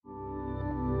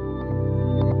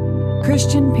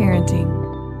Christian parenting.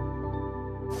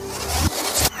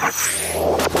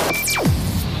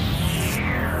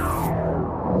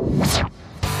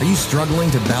 Are you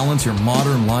struggling to balance your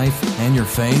modern life and your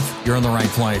faith? You're in the right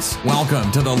place.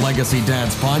 Welcome to the Legacy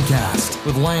Dads Podcast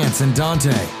with Lance and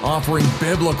Dante, offering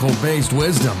biblical-based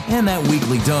wisdom and that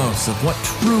weekly dose of what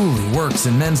truly works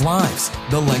in men's lives.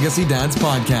 The Legacy Dads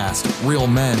Podcast, real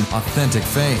men, authentic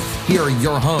faith. Here are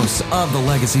your hosts of the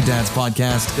Legacy Dads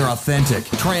Podcast. They're authentic,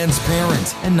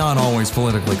 transparent, and not always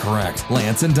politically correct.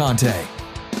 Lance and Dante.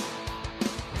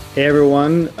 Hey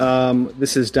everyone,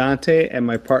 this is Dante and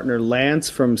my partner Lance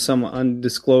from some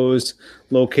undisclosed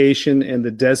location in the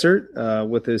desert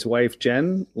with his wife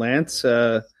Jen. Lance,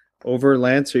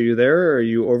 Lance, are you there? Are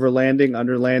you overlanding,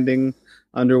 underlanding,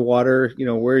 underwater? You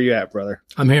know, where are you at, brother?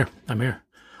 I'm here.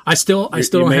 I still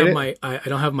don't have I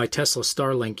don't have my Tesla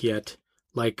Starlink yet.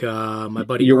 Like my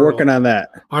buddy. You're Earl. working on that.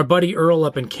 Our buddy Earl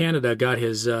up in Canada got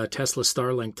his Tesla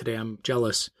Starlink today. I'm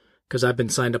jealous because I've been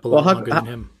signed up a lot longer than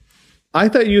him. I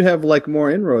thought you have like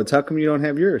more inroads. How come you don't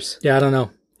have yours? Yeah, I don't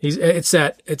know. It's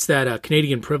that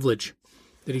Canadian privilege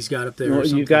that he's got up there. Well,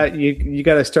 you got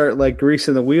to start like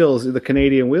greasing the wheels, the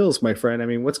Canadian wheels, my friend. I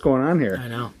mean, what's going on here? I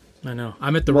know.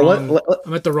 I'm at the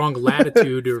wrong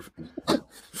latitude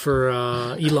for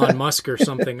Elon Musk or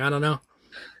something. I don't know.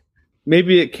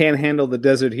 Maybe it can't handle the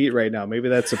desert heat right now. Maybe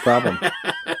that's the problem.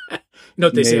 You know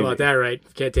what they say about that, right?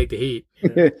 Can't take the heat.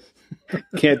 Yeah.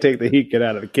 Can't take the heat, get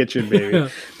out of the kitchen, baby.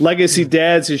 Legacy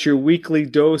Dads is your weekly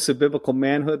dose of biblical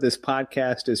manhood. This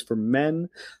podcast is for men,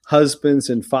 husbands,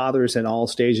 and fathers in all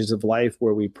stages of life,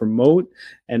 where we promote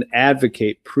and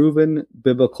advocate proven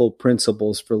biblical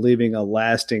principles for leaving a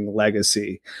lasting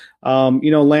legacy.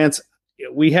 Lance,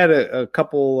 we had a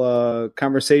couple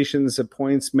conversations,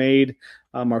 points made,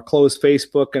 our closed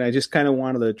Facebook, and I just kind of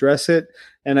wanted to address it.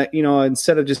 And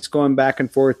instead of just going back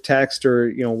and forth text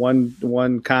or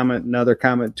one comment, another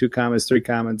comment, 2 comments, 3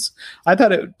 comments, I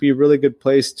thought it would be a really good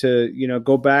place to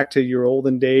go back to your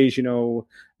olden days.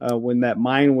 When that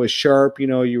mind was sharp.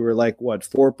 You were like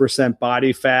 4%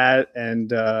 body fat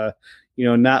and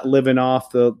not living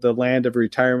off the land of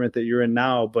retirement that you're in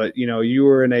now. But you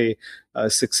were in a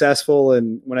successful,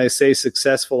 and when I say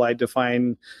successful, I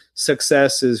define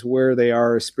success as where they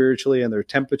are spiritually and their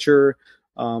temperature.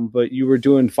 But you were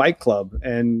doing Fight Club.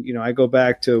 And, I go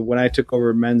back to when I took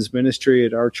over men's ministry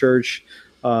at our church,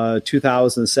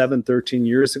 2007, 13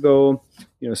 years ago,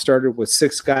 started with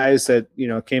 6 guys that,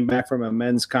 came back from a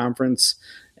men's conference,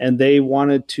 and they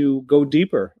wanted to go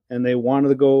deeper and they wanted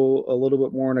to go a little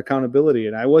bit more in accountability.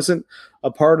 And I wasn't a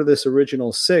part of this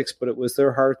original 6, but it was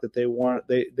their heart that they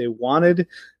wanted,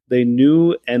 they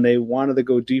knew, and they wanted to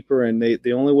go deeper. And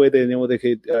the only way they knew they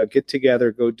could get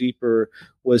together, go deeper,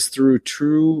 was through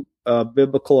true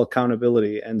biblical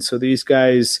accountability. And so these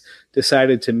guys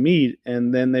decided to meet,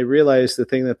 and then they realized the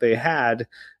thing that they had,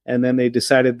 and then they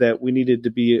decided that we needed to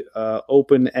be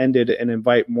open-ended and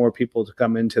invite more people to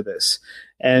come into this.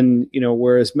 And,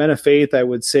 whereas Men of Faith, I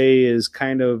would say, is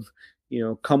kind of,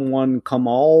 come one, come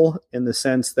all, in the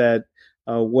sense that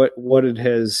what it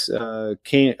has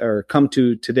come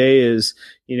to today is,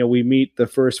 we meet the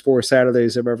first 4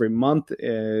 Saturdays of every month.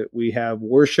 We have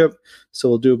worship. So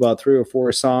we'll do about 3 or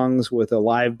 4 songs with a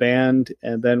live band.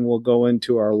 And then we'll go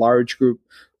into our large group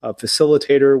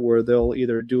facilitator, where they'll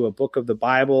either do a book of the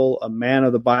Bible, a man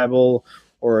of the Bible,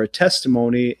 or a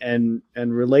testimony, and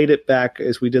relate it back,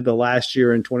 as we did the last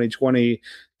year in 2020,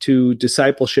 to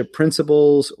discipleship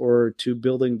principles or to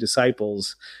building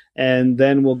disciples. And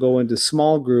then we'll go into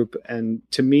small group. And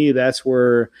to me, that's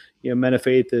where, Men of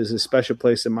Faith is a special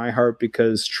place in my heart,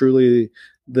 because truly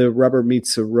the rubber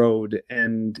meets the road.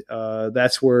 And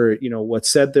that's where, what's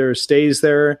said there stays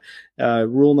there.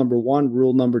 Rule number 1,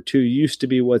 rule number 2 used to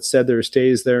be what's said there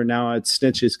stays there. Now it's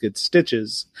snitches get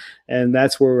stitches. And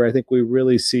that's where I think we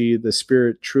really see the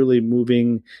Spirit truly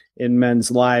moving in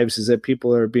men's lives, is that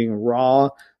people are being raw,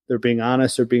 they're being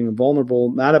honest, they're being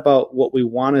vulnerable, not about what we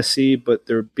want to see, but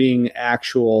they're being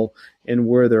actual in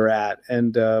where they're at.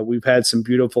 And we've had some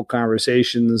beautiful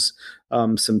conversations,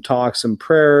 some talks, some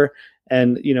prayer.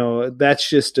 And, that's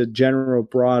just a general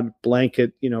broad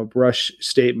blanket, brush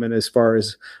statement as far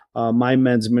as my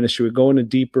men's ministry. We go into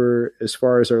deeper as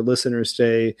far as our listeners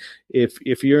say,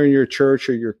 if you're in your church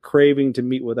or you're craving to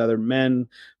meet with other men.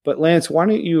 But Lance, why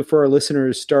don't you, for our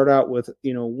listeners, start out with,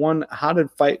 1, how did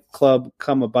Fight Club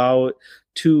come about?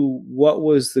 2, what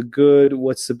was the good?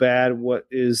 What's the bad? What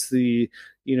is the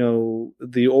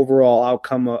overall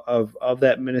outcome of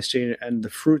that ministry and the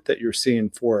fruit that you're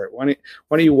seeing for it? Why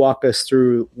don't you walk us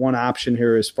through one option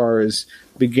here as far as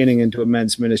beginning into a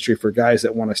men's ministry for guys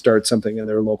that want to start something in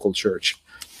their local church?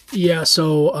 Yeah.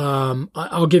 So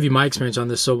I'll give you my experience on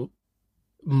this. So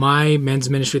my men's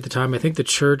ministry at the time, I think the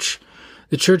church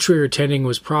we were attending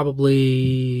was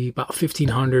probably about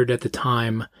 1,500 at the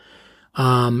time.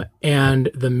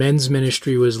 And the men's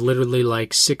ministry was literally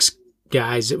like 6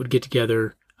 guys that would get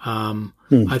together.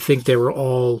 I think they were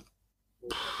all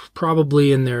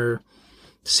probably in their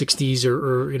 60s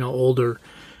or older.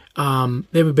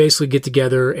 They would basically get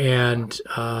together and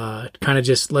kind of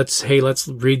just let's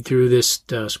read through this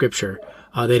scripture.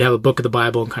 They'd have a book of the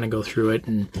Bible and kind of go through it,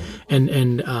 and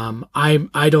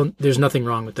I don't. There's nothing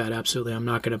wrong with that. Absolutely, I'm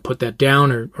not going to put that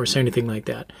down or say anything like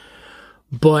that.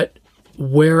 But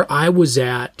where I was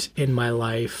at in my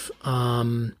life,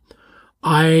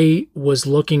 I was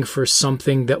looking for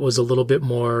something that was a little bit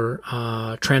more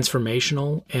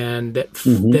transformational, and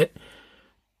that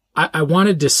I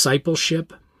wanted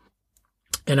discipleship,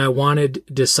 and I wanted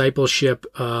discipleship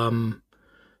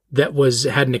that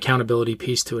had an accountability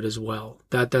piece to it as well.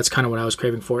 That's kind of what I was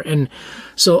craving for. And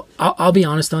so I'll be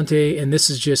honest, Dante, and this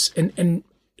is just, and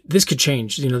this could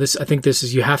change, I think this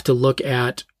is, you have to look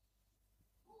at,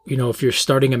 if you're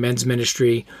starting a men's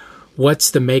ministry,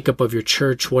 what's the makeup of your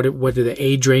church? What are the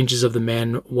age ranges of the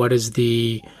men? What is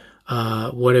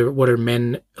what are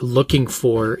men looking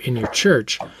for in your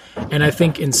church? And I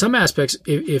think in some aspects,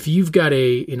 if you've got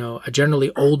a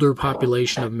generally older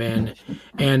population of men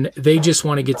and they just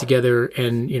want to get together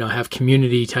and, have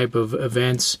community type of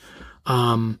events,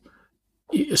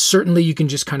 certainly you can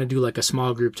just kind of do like a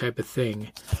small group type of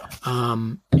thing.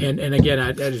 And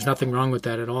again, there's nothing wrong with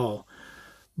that at all.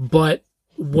 But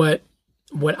what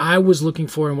I was looking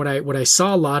for and what I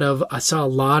saw a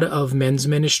lot of men's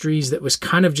ministries that was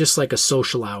kind of just like a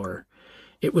social hour.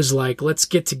 It was like, let's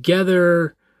get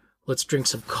together, let's drink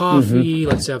some coffee,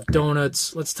 let's have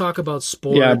donuts, let's talk about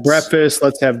sports. Yeah, breakfast,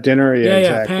 let's have dinner. Yeah,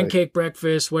 exactly. Pancake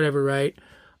breakfast, whatever, right?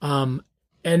 And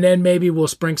then maybe we'll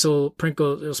sprinkle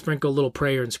a little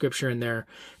prayer and scripture in there.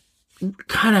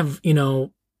 Kind of,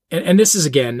 and this is,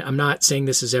 again, I'm not saying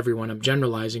this is everyone, I'm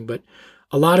generalizing, but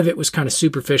a lot of it was kind of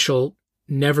superficial,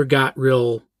 never got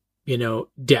real,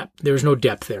 depth. There was no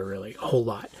depth there, really, a whole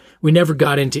lot. We never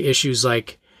got into issues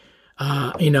like,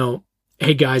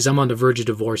 hey guys, I'm on the verge of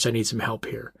divorce, I need some help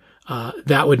here.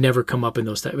 That would never come up in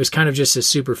those times. It was kind of just a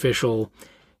superficial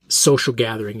social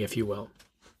gathering, if you will.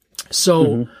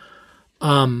 So,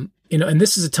 and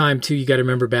this is a time too, you got to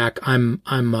remember back, I'm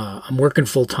working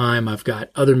full time. I've got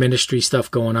other ministry stuff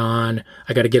going on.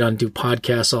 I got to get on and do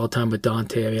podcasts all the time with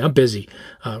Dante. I mean, I'm busy,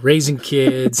 raising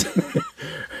kids.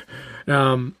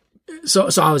 So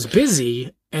I was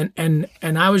busy and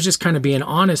I was just kind of being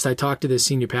honest. I talked to the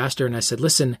senior pastor and I said,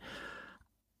 listen,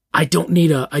 I don't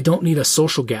need a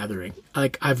social gathering.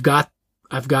 Like I've got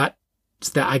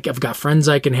friends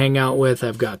I can hang out with.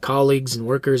 I've got colleagues and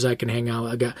workers I can hang out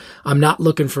with. I'm not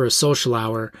looking for a social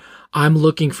hour. I'm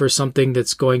looking for something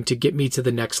that's going to get me to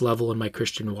the next level in my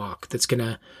Christian walk, that's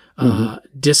going to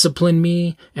discipline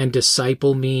me and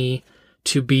disciple me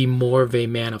to be more of a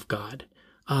man of God.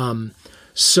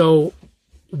 So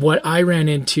what I ran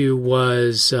into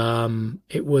was,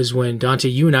 it was when Dante,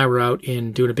 you and I were out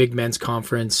doing a big men's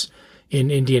conference in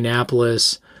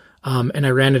Indianapolis. And I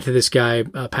ran into this guy,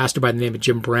 a pastor by the name of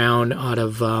Jim Brown out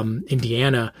of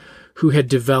Indiana, who had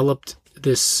developed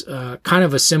this kind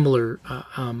of a similar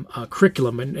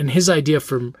curriculum. And his idea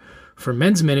for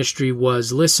men's ministry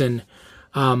was, listen,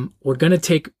 we're going to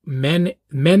take men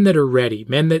that are ready,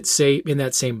 men that say in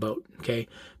that same boat, okay?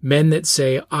 Men that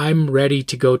say, I'm ready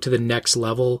to go to the next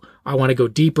level. I want to go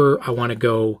deeper. I want to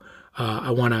go, I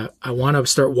want to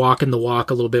start walking the walk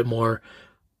a little bit more.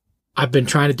 I've been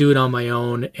trying to do it on my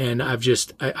own and I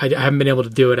haven't been able to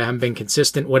do it. I haven't been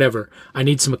consistent, whatever. I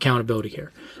need some accountability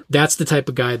here. That's the type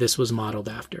of guy this was modeled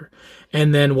after.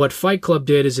 And then what Fight Club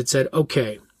did is it said,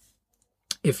 okay,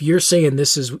 if you're saying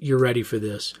you're ready for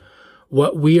this,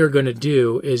 what we are going to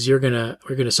do is we're going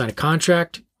to sign a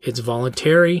contract. It's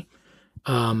voluntary.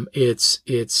 I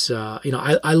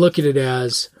look at it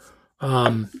as,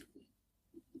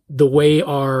 the way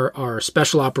our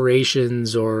special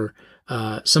operations or,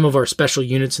 some of our special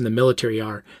units in the military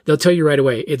are, they'll tell you right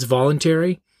away, it's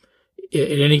voluntary.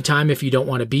 At any time, if you don't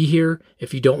want to be here,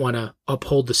 if you don't want to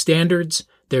uphold the standards,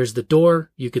 there's the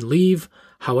door, you can leave.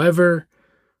 However,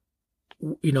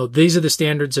 these are the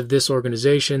standards of this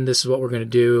organization. This is what we're going to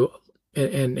do.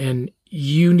 And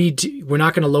we're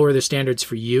not going to lower the standards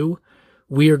for you.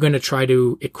 We are going to try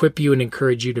to equip you and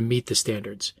encourage you to meet the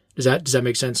standards. Does that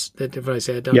make sense? If I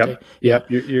say it, Dante? Yep.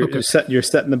 You're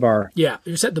setting the bar. Yeah,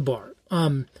 you're setting the bar.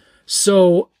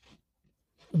 So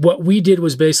what we did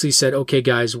was basically said, okay,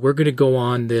 guys, we're going to go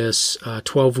on this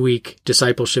 12-week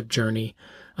discipleship journey.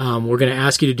 We're going to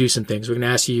ask you to do some things. We're going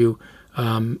to ask you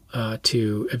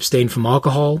to abstain from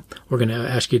alcohol. We're going to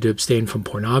ask you to abstain from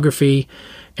pornography.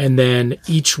 And then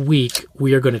each week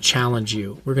we are going to challenge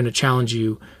you. We're going to challenge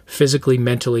you physically,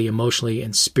 mentally, emotionally,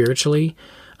 and spiritually.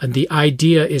 And the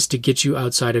idea is to get you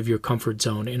outside of your comfort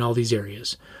zone in all these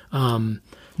areas.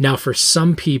 Now, for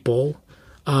some people,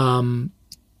 and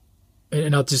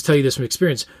I'll just tell you this from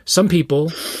experience, some people,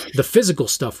 the physical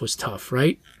stuff was tough,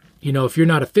 right? You know, if you're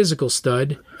not a physical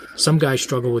stud, some guys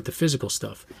struggle with the physical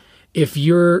stuff. If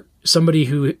you're somebody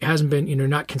who hasn't been,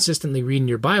 not consistently reading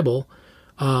your Bible,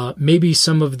 maybe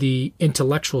some of the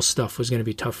intellectual stuff was going to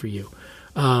be tough for you.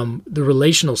 The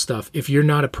relational stuff, if you're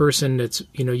not a person that's,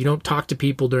 you don't talk to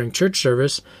people during church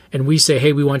service and we say,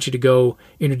 hey, we want you to go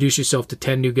introduce yourself to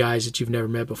 10 new guys that you've never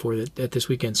met before at this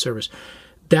weekend service.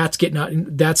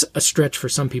 That's a stretch for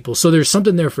some people. So there's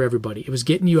something there for everybody. It was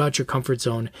getting you out your comfort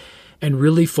zone and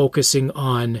really focusing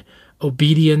on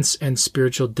obedience and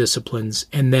spiritual disciplines,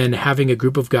 and then having a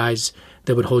group of guys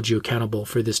that would hold you accountable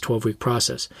for this 12-week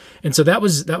process. And so that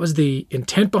was the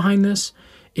intent behind this.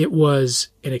 It was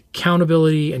an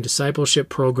accountability and discipleship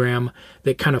program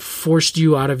that kind of forced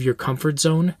you out of your comfort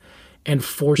zone and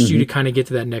forced you to kind of get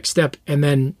to that next step. And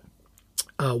then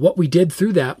what we did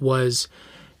through that was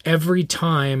every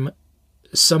time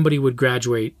somebody would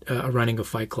graduate running a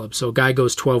fight club. So a guy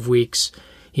goes 12 weeks,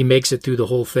 he makes it through the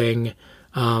whole thing.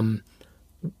 What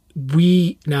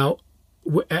we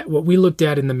looked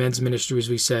at in the men's ministry is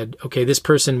we said, okay, this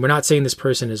person, we're not saying this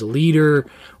person is a leader.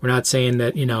 We're not saying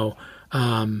that,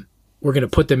 we're going to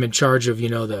put them in charge of,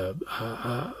 one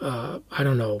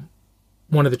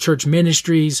of the church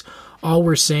ministries. All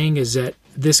we're saying is that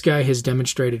this guy has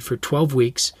demonstrated for 12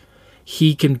 weeks,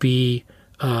 he can be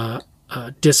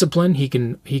disciplined. He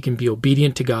can be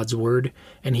obedient to God's word,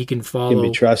 and he can follow. Can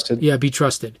be trusted. Yeah, be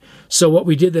trusted. So what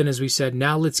we did then is we said,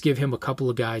 now let's give him a couple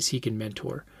of guys he can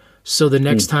mentor. So the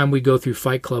next time we go through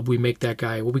Fight Club, we make that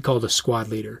guy what we call the squad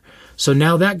leader. So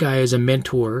now that guy is a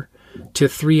mentor to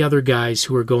 3 other guys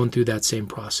who are going through that same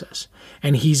process.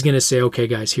 And he's going to say, okay,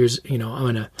 guys, here's, I'm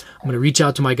going to reach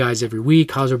out to my guys every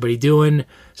week. How's everybody doing?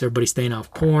 Is everybody staying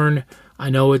off porn? I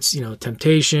know it's,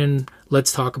 temptation.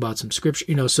 Let's talk about some scripture,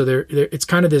 so it's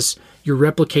kind of this, you're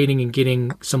replicating and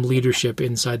getting some leadership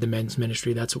inside the men's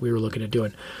ministry. That's what we were looking at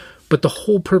doing. But the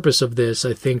whole purpose of this,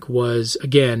 I think, was,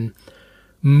 again,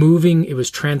 it was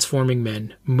transforming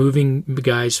men, moving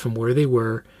guys from where they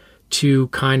were to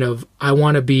kind of, I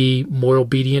want to be more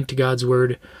obedient to God's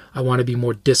word. I want to be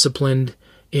more disciplined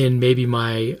in maybe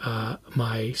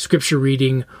my scripture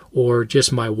reading or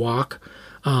just my walk.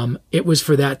 It was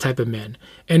for that type of men.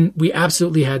 And we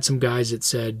absolutely had some guys that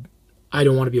said, I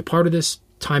don't want to be a part of this.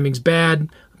 Timing's bad,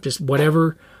 just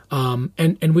whatever.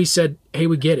 And we said, hey,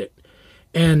 we get it.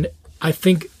 And I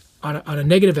think on a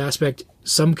negative aspect,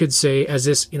 some could say, as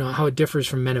this, how it differs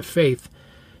from men of faith,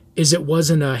 is it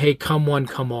wasn't a, hey, come one,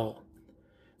 come all.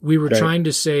 We were trying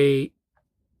to say,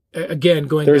 again,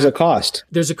 there's a cost.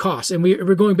 There's a cost. And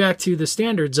we're going back to the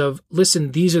standards of,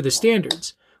 listen, these are the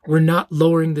standards. We're not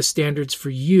lowering the standards for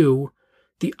you.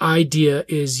 The idea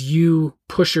is you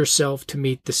push yourself to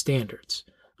meet the standards.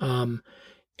 And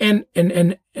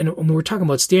when we're talking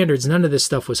about standards, none of this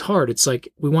stuff was hard. It's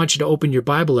like, we want you to open your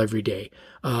Bible every day.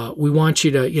 We want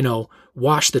you to,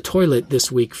 wash the toilet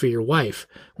this week for your wife.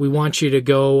 We want you to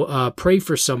go pray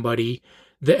for somebody.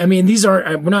 We're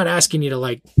not asking you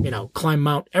to climb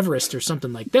Mount Everest or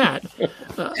something like that.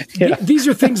 These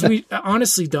are things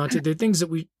honestly, Dante, they're things that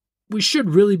we should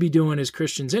really be doing as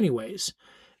Christians anyways.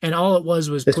 And all it was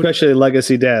especially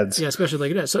legacy dads. Yeah, especially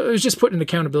legacy dads. So it was just putting an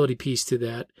accountability piece to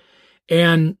that.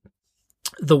 And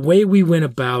the way we went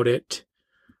about it,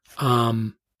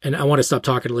 and I want to stop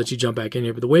talking to let you jump back in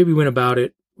here, but the way we went about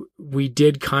it, we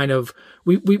did kind of,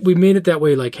 we made it that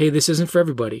way, like, hey, this isn't for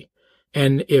everybody.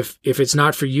 And if it's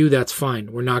not for you, that's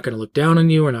fine. We're not going to look down on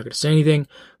you. We're not going to say anything.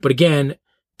 But again,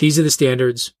 these are the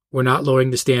standards. We're not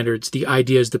lowering the standards. The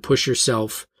idea is to push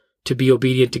yourself to be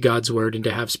obedient to God's word and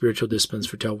to have spiritual disciplines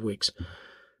for 12 weeks.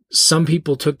 Some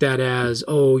people took that as,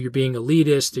 oh, you're being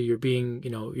elitist, or you're being,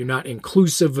 you're not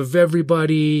inclusive of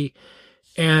everybody.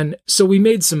 And so we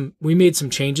made some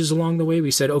changes along the way.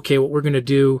 We said, okay, what we're going to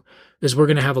do is we're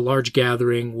going to have a large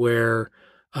gathering where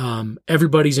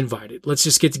everybody's invited. Let's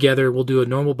just get together. We'll do a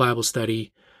normal Bible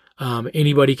study.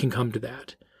 Anybody can come to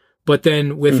that. But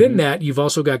then within that, you've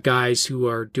also got guys who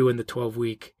are doing the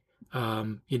 12-week,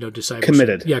 discipleship.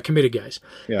 Committed. Yeah, committed guys.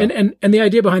 Yeah. And the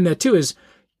idea behind that too is,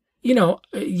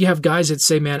 you have guys that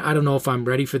say, man, I don't know if I'm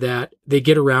ready for that. They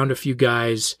get around a few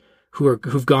guys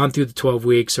who've gone through the 12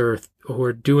 weeks or who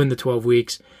are doing the 12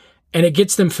 weeks, and it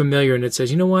gets them familiar, and it says,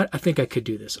 you know what? I think I could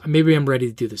do this. Maybe I'm ready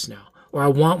to do this now. or I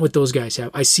want what those guys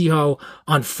have. I see how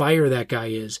on fire that guy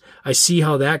is. I see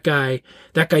how that guy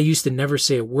used to never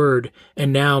say a word,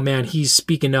 and now, man, he's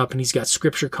speaking up, and he's got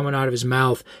scripture coming out of his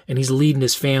mouth, and he's leading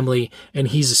his family, and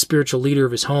he's a spiritual leader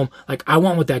of his home. Like, I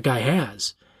want what that guy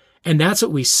has. And that's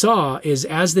what we saw is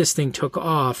as this thing took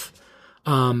off,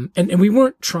 and we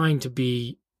weren't trying to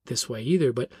be this way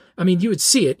either, but I mean, you would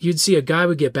see it. You'd see a guy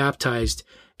would get baptized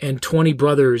and 20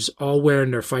 brothers all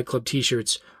wearing their Fight Club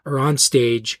t-shirts are on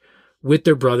stage with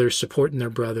their brother, supporting their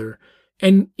brother.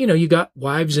 And, you know, you got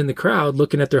wives in the crowd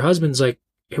looking at their husbands like,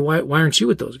 hey, why aren't you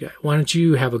with those guys? Why don't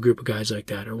you have a group of guys like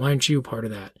that? Or why aren't you part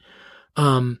of that?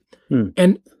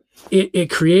 And it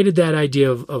created that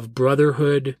idea of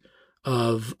brotherhood,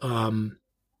 of,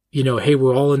 you know, hey,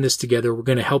 we're all in this together. We're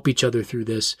going to help each other through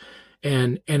this.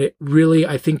 And it really,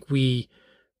 I think we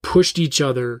pushed each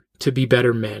other to be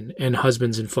better men and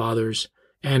husbands and fathers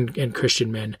and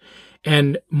Christian men.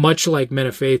 And much like Men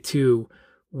of Faith too,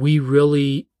 we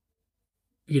really,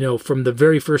 you know, from the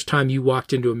very first time you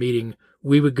walked into a meeting,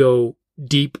 we would go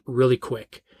deep really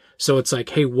quick. So it's like,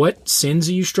 hey, what sins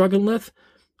are you struggling with?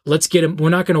 Let's get them. We're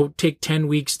not going to take 10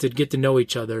 weeks to get to know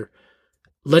each other.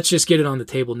 Let's just get it on the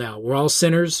table now. We're all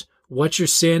sinners. What's your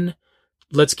sin?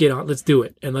 Let's get on, let's do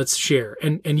it, and let's share.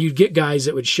 And you'd get guys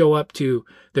that would show up to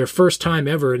their first time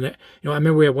ever. And, you know, I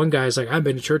remember we had one guy who's like, I've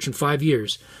been to church in 5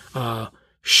 years,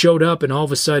 showed up, and all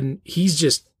of a sudden he's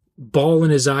just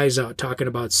bawling his eyes out, talking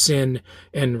about sin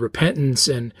and repentance.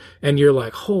 And you're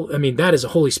like, I mean, that is a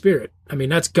Holy Spirit. I mean,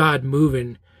 that's God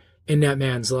moving in that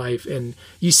man's life. And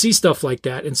you see stuff like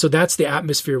that. And so that's the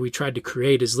atmosphere we tried to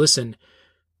create is, listen,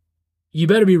 you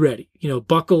better be ready, you know,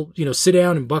 buckle, you know, sit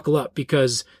down and buckle up,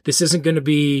 because this isn't going to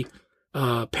be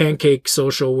pancake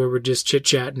social where we're just chit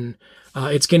chatting.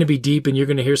 It's going to be deep, and you're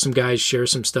going to hear some guys share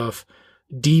some stuff,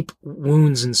 deep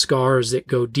wounds and scars that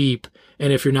go deep.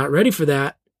 And if you're not ready for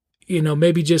that, you know,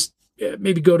 maybe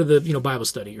go to the, you know, Bible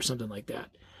study or something like that.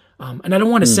 And I don't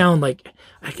want to sound like,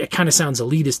 it kind of sounds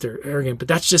elitist or arrogant, but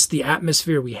that's just the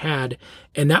atmosphere we had.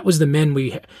 And that was the men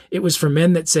it was for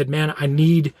men that said, man, I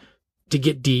need to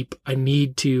get deep. I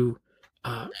need to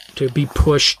be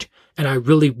pushed, and I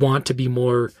really want to be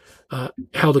more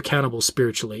held accountable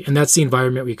spiritually. And that's the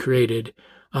environment we created.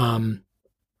 And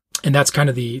that's kind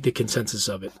of the consensus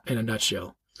of it in a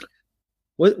nutshell.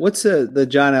 What's the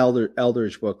John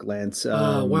Eldridge book, Lance?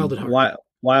 Wild at Heart.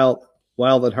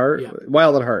 Wild at Heart. Yeah.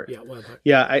 Wild at Heart. Yeah, Wild at Heart.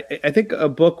 Yeah, I think a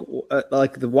book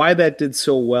like why that did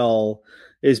so well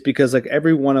is because, like,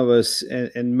 every one of us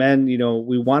and men, you know,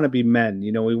 we want to be men.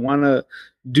 You know, we want to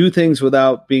do things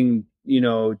without being, you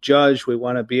know, judged. We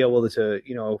want to be able to,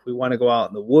 you know, if we want to go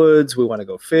out in the woods, we want to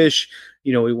go fish,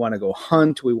 you know, we want to go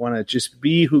hunt. We want to just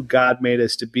be who God made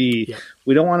us to be. Yeah.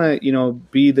 We don't want to, you know,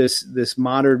 be this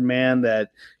modern man that,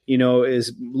 you know,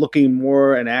 is looking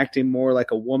more and acting more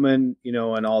like a woman, you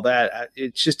know, and all that.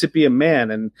 It's just to be a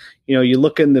man. And, you know, you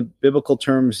look in the biblical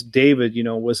terms, David, you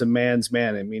know, was a man's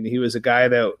man. I mean, he was a guy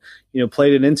that, you know,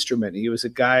 played an instrument. He was a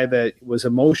guy that was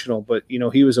emotional, but, you know,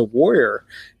 he was a warrior.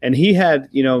 And he had,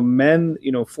 you know, men,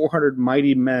 you know, 400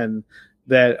 mighty men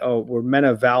that were men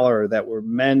of valor, that were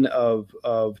men of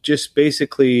just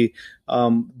basically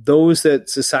those that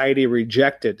society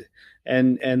rejected.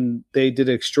 And they did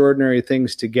extraordinary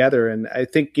things together. And I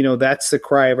think, you know, that's the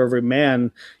cry of every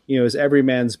man, you know, is every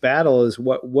man's battle is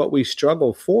what we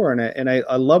struggle for. And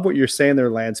I love what you're saying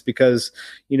there, Lance, because,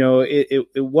 you know, it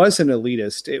wasn't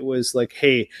elitist. It was like,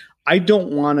 hey, I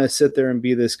don't want to sit there and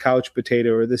be this couch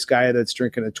potato or this guy that's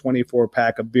drinking a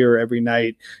 24-pack of beer every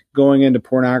night, going into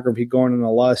pornography, going into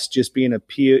lust, just being a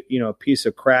piece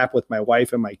of crap with my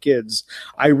wife and my kids.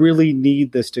 I really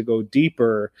need this to go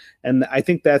deeper. And I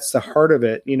think that's the heart of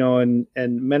it, you know, and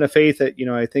Men of Faith, that, you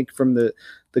know, I think from the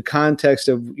context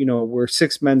of, you know, where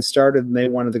 6 men started and they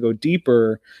wanted to go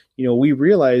deeper, you know, we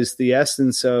realized the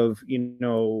essence of, you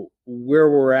know, where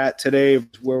we're at today,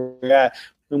 where we're at.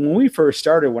 And when we first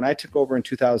started, when I took over in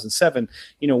 2007,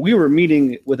 you know, we were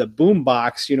meeting with a boom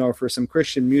box, you know, for some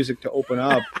Christian music to open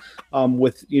up,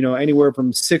 with, you know, anywhere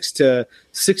from 6 to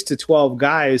 12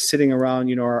 guys sitting around,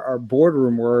 you know, our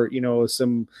boardroom where, you know,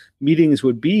 some meetings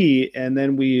would be. And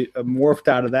then we morphed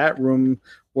out of that room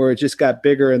where it just got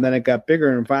bigger, and then it got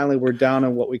bigger. And finally, we're down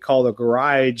in what we call the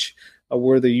garage,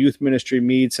 where the youth ministry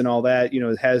meets and all that. You know,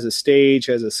 it has a stage,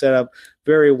 has a setup,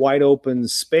 very wide open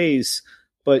space.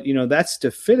 But, you know, that's to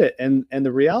fit it. And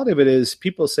the reality of it is,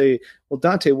 people say, well,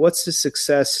 Dante, what's the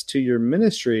success to your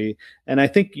ministry? And I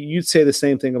think you'd say the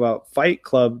same thing about Fight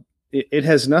Club. It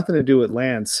has nothing to do with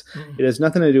Lance. Mm-hmm. It has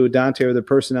nothing to do with Dante or the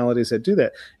personalities that do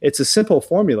that. It's a simple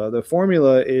formula. The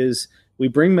formula is we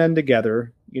bring men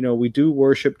together. You know, we do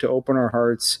worship to open our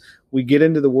hearts. we get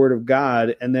into the Word of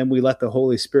God, and then we let the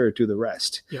Holy Spirit do the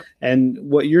rest. Yep. And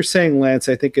what you're saying, Lance,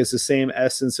 I think is the same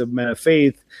essence of Men of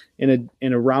Faith in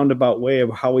a roundabout way of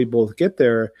how we both get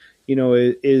there.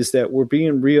 Is that we're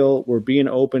being real, we're being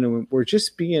open, and we're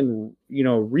just being,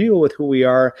 real with who we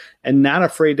are and not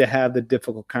afraid to have the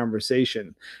difficult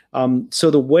conversation.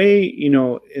 So the way,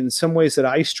 in some ways that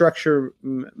I structure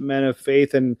Men of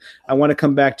Faith, and I want to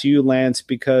come back to you, Lance,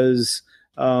 because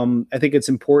I think it's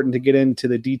important to get into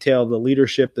the detail of the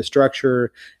leadership, the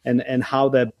structure, and how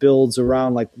that builds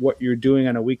around like what you're doing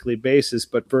on a weekly basis.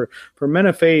 But for Men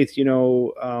of Faith,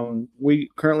 we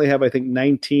currently have, I think,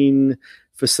 19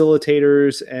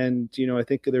 facilitators, and I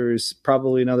think there's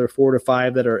probably another 4 to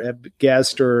 5 that are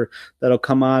guests or that'll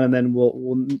come on, and then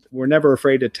we're never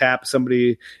afraid to tap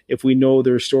somebody if we know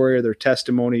their story or their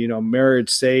testimony.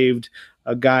 Marriage saved,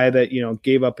 a guy that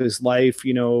gave up his life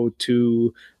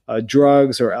to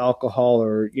drugs or alcohol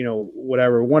or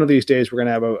whatever. One of these days we're going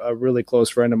to have a really close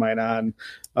friend of mine on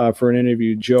for an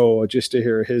interview, Joe, just to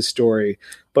hear his story.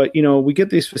 But we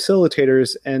get these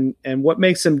facilitators, and what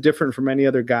makes them different from any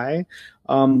other guy,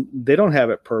 they don't have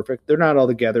it perfect. They're not all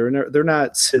together, and they're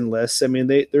not sinless. I mean,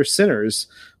 they're sinners,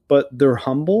 but they're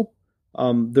humble.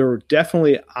 They're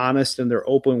definitely honest, and they're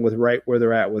open with right where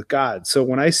they're at with God. So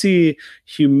when I see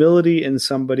humility in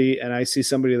somebody, and I see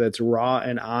somebody that's raw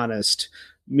and honest,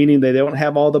 meaning they don't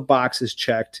have all the boxes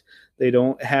checked, they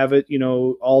don't have it,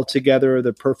 all together,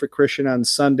 the perfect Christian on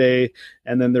Sunday,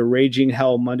 and then they're raging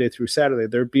hell Monday through Saturday.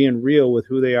 They're being real with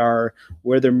who they are,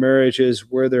 where their marriage is,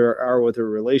 where they are with their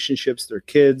relationships, their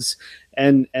kids.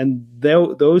 And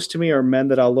those to me are men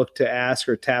that I'll look to ask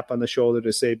or tap on the shoulder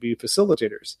to say, be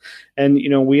facilitators. And,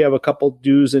 we have a couple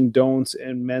do's and don'ts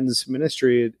in men's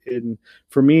ministry. And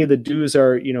for me, the do's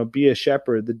are, be a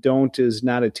shepherd. The don't is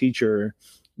not a teacher.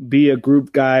 Be a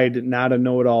group guide, not a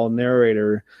know-it-all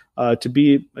narrator. To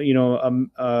be,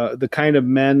 the kind of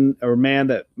man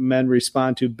that men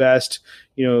respond to best,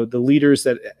 the leaders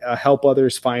that help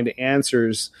others find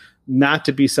answers, not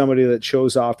to be somebody that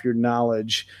shows off your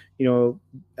knowledge,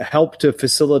 help to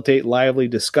facilitate lively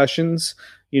discussions.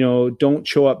 Don't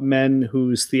show up men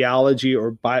whose theology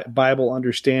or Bible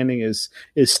understanding is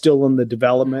still in the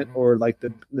development or like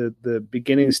the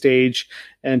beginning stage,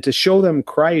 and to show them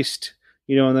Christ,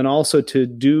 and then also to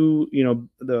do,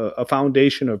 a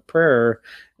foundation of prayer.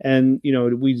 And,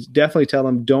 we definitely tell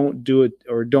them don't do it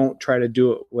or don't try to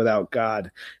do it without God.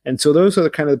 And so those are the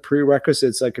kind of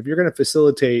prerequisites. Like if you're going to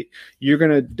facilitate, you're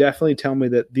going to definitely tell me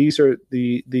that these are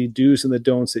the do's and the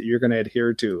don'ts that you're going to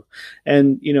adhere to.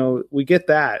 And, we get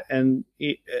that. And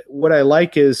what I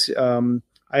like is,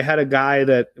 I had a guy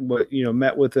that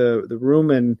met with the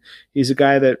room, and he's a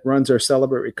guy that runs our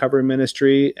Celebrate Recovery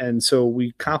ministry, and so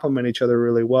we complement each other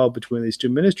really well between these two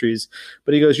ministries.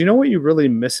 But he goes, "You know what you're really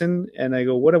missing?" And I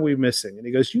go, "What are we missing?" And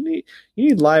he goes, "You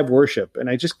need live worship." And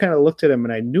I just kind of looked at him,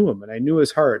 and I knew him, and I knew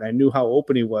his heart, and I knew how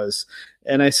open he was.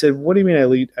 And I said, "What do you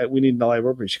mean we need live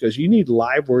worship?" She goes, "You need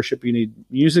live worship. You need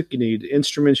music. You need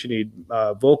instruments. You need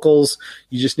vocals.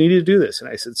 You just need to do this." And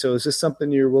I said, "So is this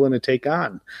something you're willing to take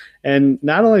on?" And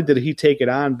not only did he take it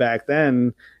on back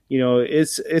then,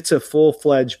 it's a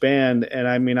full-fledged band. And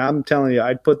I mean, I'm telling you,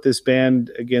 I'd put this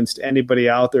band against anybody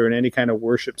out there in any kind of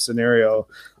worship scenario,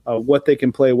 what they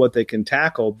can play, what they can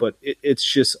tackle, but it's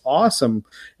just awesome.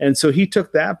 And so he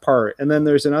took that part. And then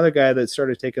there's another guy that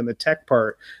started taking the tech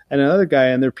part, and another guy,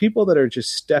 and there are people that are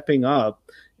just stepping up.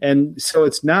 And so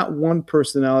it's not one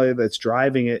personality that's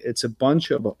driving it. It's a bunch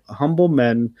of humble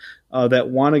men that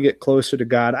want to get closer to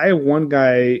God. I have one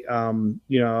guy,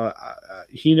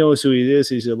 he knows who he is.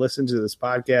 He's listened to this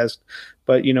podcast,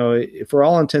 but for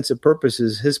all intents and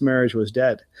purposes, his marriage was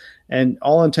dead. And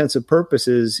all intents and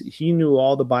purposes, he knew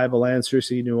all the Bible answers.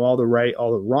 He knew all the right,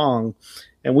 all the wrong.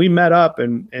 And we met up,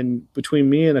 and between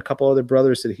me and a couple other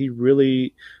brothers that he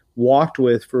really walked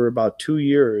with for about 2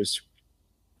 years,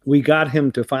 we got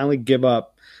him to finally give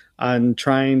up on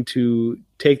trying to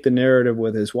take the narrative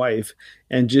with his wife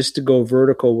and just to go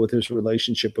vertical with his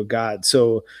relationship with God.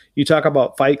 So you talk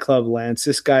about Fight Club, Lance.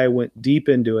 This guy went deep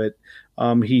into it.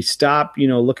 He stopped,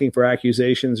 looking for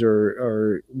accusations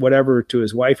or whatever to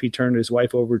his wife. He turned his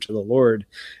wife over to the Lord.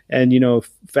 And,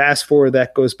 fast forward,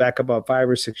 that goes back about 5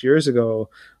 or 6 years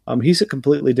ago. He's a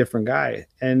completely different guy.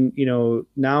 And,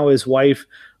 now his wife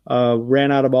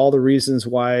ran out of all the reasons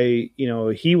why,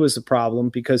 he was a problem,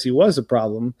 because he was a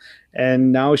problem.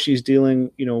 And now she's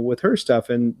dealing, with her stuff.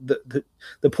 And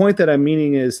the point that I'm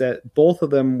meaning is that both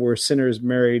of them were sinners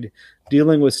married,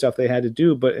 dealing with stuff they had to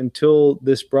do. But until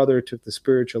this brother took the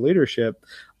spiritual leadership,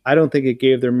 I don't think it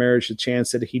gave their marriage the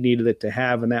chance that he needed it to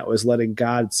have, and that was letting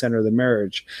God center the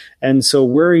marriage. And so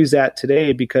where he's at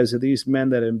today, because of these men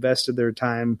that invested their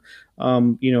time,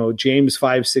 James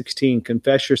 5:16,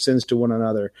 confess your sins to one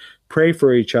another, pray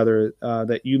for each other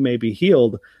that you may be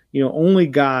healed. Only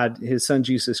God, his son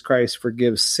Jesus Christ,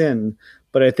 forgives sin.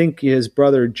 But I think his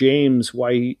brother James,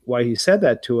 why he said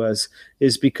that to us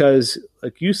is because,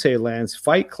 like you say, Lance,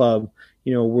 Fight Club,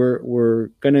 we're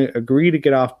going to agree to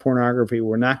get off pornography.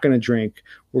 We're not going to drink.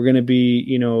 We're going to be,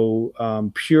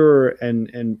 pure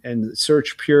and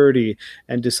search purity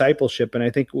and discipleship. And I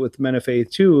think with Men of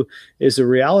Faith too, is the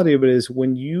reality of it is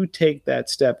when you take that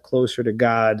step closer to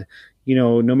God,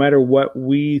 no matter what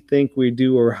we think we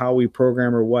do or how we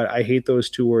program or what, I hate those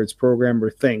two words, program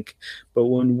or think. But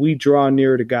when we draw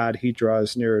near to God, he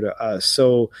draws nearer to us.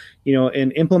 So,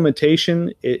 in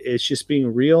implementation, it's just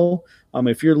being real.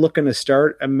 If you're looking to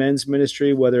start a men's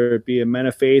ministry, whether it be a Men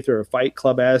of Faith or a Fight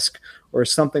Club-esque or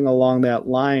something along that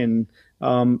line,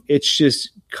 it's just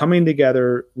coming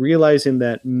together, realizing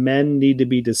that men need to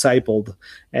be discipled.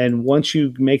 And once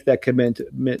you make that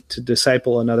commitment to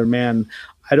disciple another man,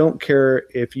 I don't care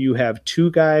if you have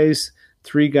 2 guys,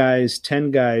 3 guys,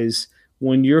 10 guys.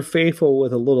 When you're faithful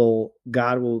with a little,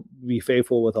 God will be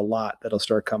faithful with a lot that'll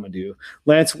start coming to you.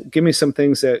 Lance, give me some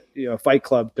things that Fight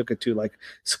Club took it to, like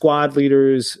squad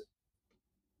leaders.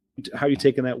 How are you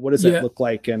taking that? What does that look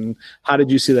like, and how did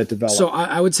you see that develop? So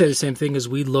I would say the same thing as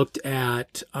we looked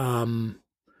at.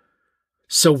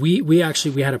 So we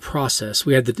had a process.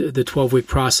 We had the 12-week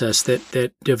process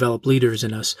that developed leaders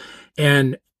in us,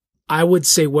 and I would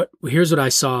say here's what I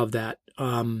saw of that.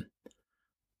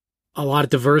 A lot of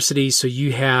diversity. So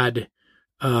you had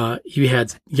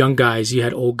young guys, you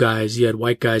had old guys, you had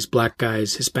white guys, black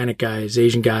guys, Hispanic guys,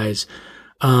 Asian guys.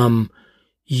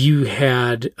 You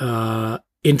had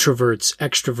introverts,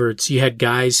 extroverts. You had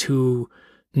guys who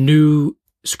knew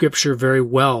scripture very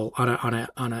well on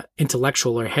a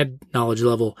intellectual or head knowledge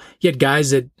level. You had guys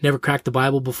that never cracked the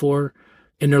Bible before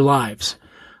in their lives.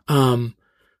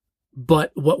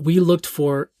 But what we looked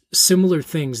for, similar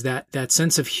things, that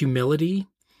sense of humility,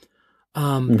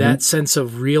 that sense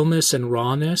of realness and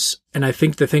rawness. And I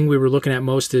think the thing we were looking at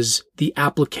most is the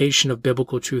application of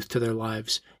biblical truth to their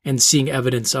lives and seeing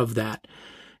evidence of that.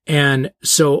 And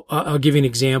so I'll give you an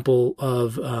example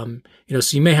of,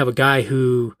 so you may have a guy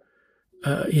who,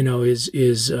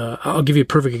 I'll give you a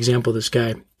perfect example of this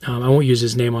guy. I won't use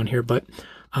his name on here, but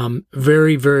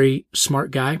very, very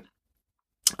smart guy,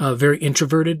 very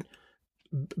introverted,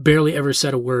 barely ever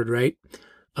said a word, right?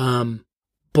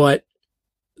 But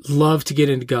loved to get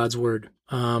into God's word.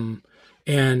 He's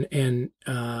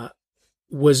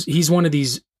one of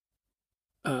these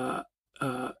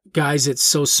guys that's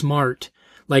so smart.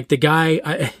 Like the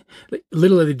guy,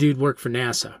 literally the dude worked for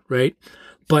NASA, right?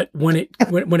 But when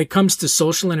it comes to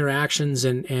social interactions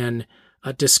and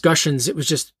discussions, it was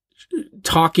just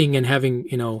talking and having,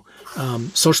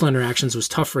 social interactions was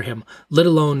tough for him, let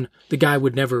alone the guy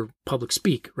would never public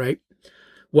speak, right?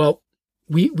 Well,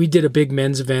 we did a big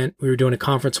men's event. We were doing a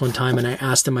conference one time, and I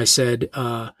asked him, I said,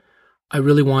 I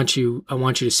really want you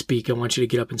to speak. I want you to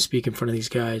get up and speak in front of these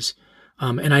guys.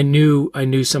 And I knew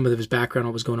some of his background,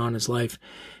 what was going on in his life.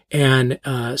 And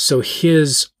so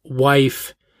his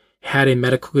wife had a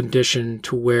medical condition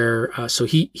to where, so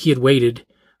he had waited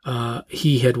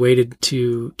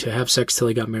to have sex till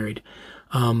he got married.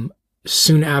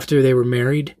 Soon after they were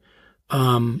married,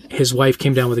 his wife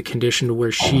came down with a condition to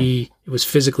where it was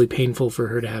physically painful for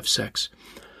her to have sex.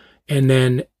 And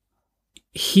then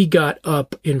he got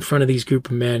up in front of these group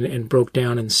of men and broke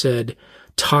down and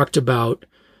talked about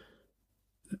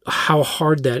how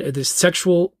hard this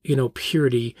sexual,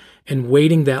 purity and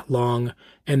waiting that long.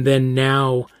 And then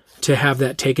now to have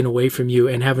that taken away from you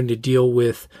and having to deal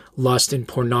with lust and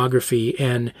pornography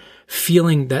and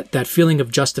feeling that feeling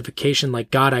of justification, like,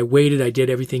 God, I waited, I did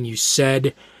everything you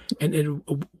said. And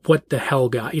what the hell,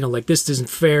 God, like, this isn't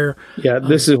fair. Yeah.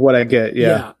 This is what I get.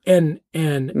 Yeah. And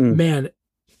man,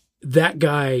 that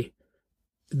guy,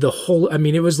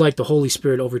 it was like the Holy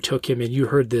Spirit overtook him, and you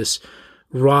heard this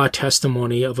raw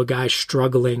testimony of a guy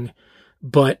struggling,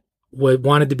 but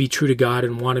wanted to be true to God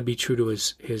and wanted to be true to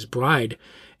his bride.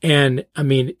 And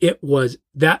it was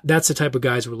that's the type of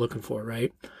guys we're looking for.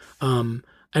 Right. And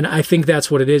I think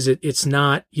that's what it is. It's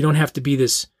not, you don't have to be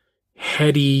this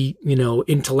heady,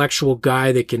 intellectual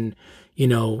guy that can,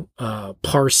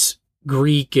 parse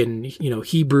Greek and,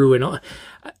 Hebrew and all.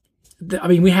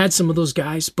 We had some of those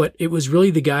guys, but it was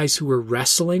really the guys who were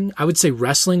wrestling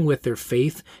with their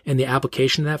faith and the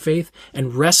application of that faith,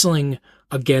 and wrestling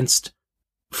against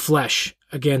flesh,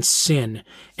 against sin,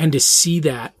 and to see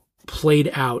that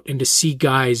played out, and to see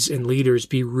guys and leaders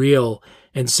be real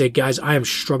and say, guys, I am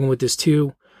struggling with this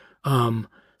too.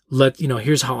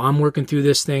 Here's how I'm working through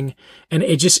this thing. And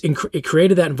it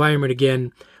created that environment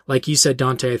again. Like you said,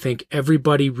 Dante, I think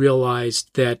everybody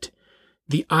realized that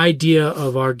the idea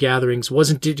of our gatherings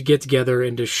wasn't to get together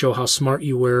and to show how smart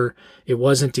you were. It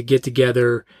wasn't to get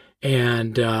together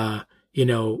and,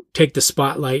 take the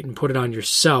spotlight and put it on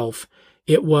yourself.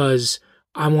 It was,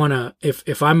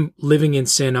 if I'm living in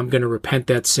sin, I'm going to repent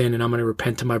that sin, and I'm going to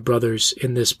repent to my brothers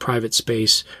in this private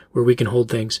space where we can hold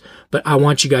things. But I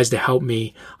want you guys to help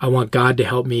me. I want God to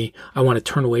help me. I want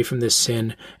to turn away from this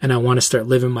sin, and I want to start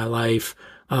living my life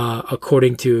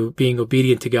according to being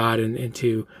obedient to God and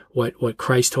to what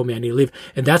Christ told me I need to live.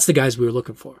 And that's the guys we were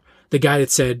looking for. The guy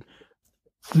that said,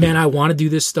 man, I want to do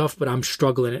this stuff, but I'm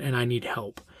struggling and I need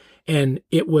help. And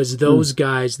it was those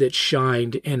guys that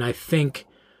shined. And I think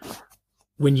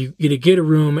when you get a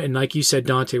room, and like you said,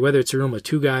 Dante, whether it's a room of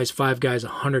 2 guys, 5 guys,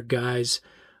 100 guys,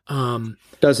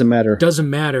 doesn't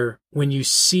matter. When you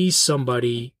see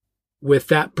somebody with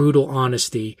that brutal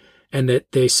honesty, and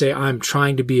that they say, I'm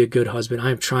trying to be a good husband,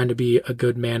 I'm trying to be a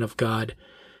good man of God,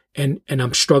 and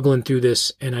I'm struggling through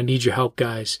this, and I need your help,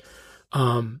 guys.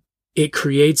 It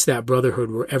creates that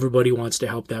brotherhood where everybody wants to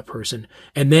help that person.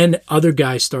 And then other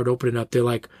guys start opening up. They're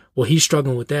like, well, he's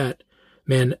struggling with that.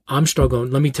 Man, I'm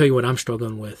struggling. Let me tell you what I'm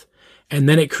struggling with. And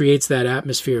then it creates that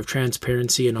atmosphere of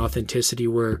transparency and authenticity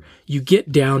where you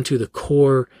get down to the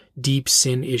core deep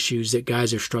sin issues that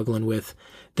guys are struggling with,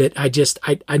 that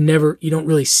I never, you don't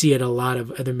really see it a lot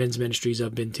of other men's ministries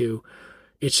I've been to.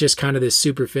 It's just kind of this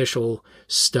superficial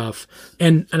stuff.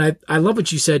 And I love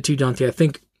what you said too, Dante. I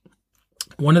think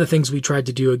one of the things we tried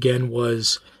to do again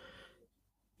was,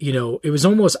 it was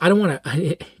almost, I don't want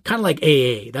to, kind of like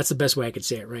AA. That's the best way I could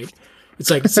say it, right?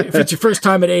 It's like, if it's your first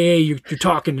time at AA, you're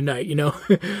talking tonight,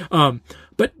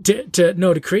 but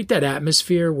to create that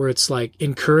atmosphere where it's like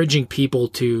encouraging people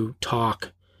to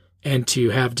talk and to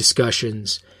have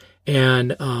discussions.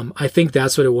 And I think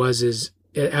that's what it was, is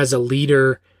as a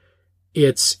leader,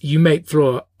 you might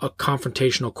throw a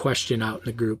confrontational question out in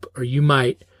the group, or you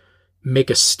might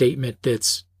make a statement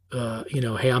that's,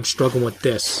 hey, I'm struggling with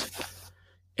this.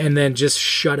 And then just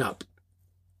shut up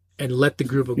and let the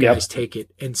group of guys take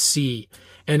it and see.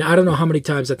 And I don't know how many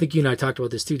times, I think you and I talked about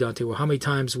this too, Dante, how many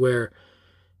times where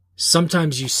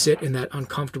sometimes you sit in that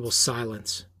uncomfortable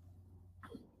silence.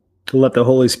 Let the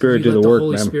Holy Spirit do the work,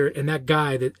 Holy man. Spirit, and that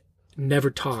guy that never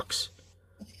talks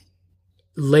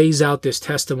lays out this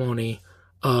testimony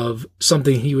of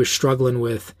something he was struggling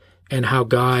with and how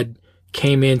God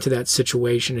came into that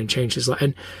situation and changed his life.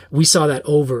 And we saw that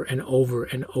over and over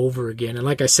and over again. And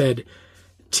like I said,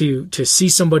 to see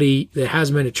somebody that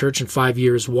hasn't been to church in 5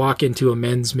 years walk into a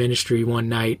men's ministry one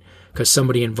night because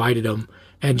somebody invited them,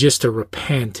 and just to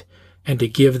repent and to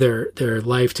give their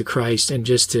life to Christ, and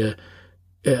just to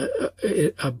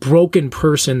a broken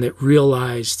person that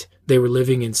realized they were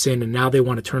living in sin and now they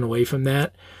want to turn away from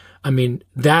that. I mean,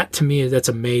 that to me, that's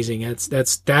amazing.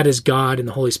 That is God and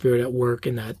the Holy Spirit at work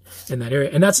in that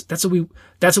area. And that's what we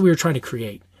were trying to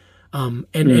create.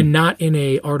 And not in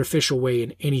a artificial way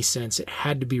in any sense. It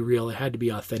had to be real. It had to be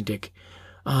authentic.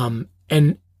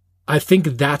 And I think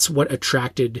that's what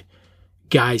attracted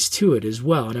guys to it as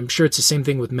well. And I'm sure it's the same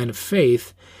thing with men of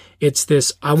faith. It's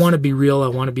this, I want to be real. I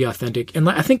want to be authentic. And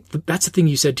I think that's the thing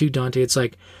you said too, Dante. It's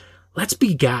like, let's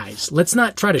be guys. Let's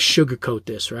not try to sugarcoat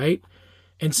this, right?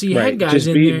 And so you had guys just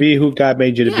in there. Be who God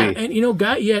made you to be. And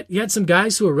you had some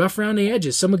guys who were rough around the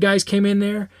edges. Some guys came in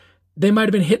there, they might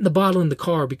have been hitting the bottle in the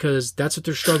car because that's what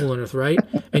they're struggling with, right?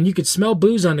 And you could smell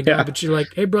booze on the guy, but you're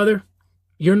like, hey, brother,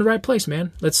 you're in the right place,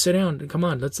 man. Let's sit down and come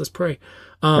on, let's pray.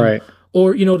 Right.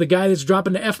 Or, the guy that's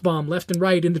dropping the F-bomb left and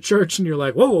right in the church, and you're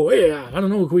like, whoa, yeah, I don't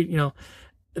know.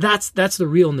 That's the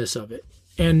realness of it.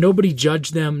 And nobody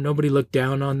judged them. Nobody looked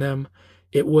down on them.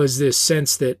 It was this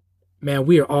sense that, man,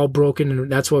 we are all broken,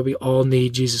 and that's why we all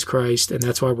need Jesus Christ, and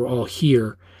that's why we're all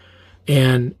here.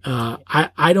 And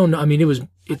I don't know. I mean,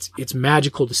 it's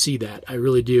magical to see that. I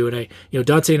really do. And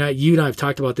Dante and you and I have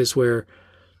talked about this, where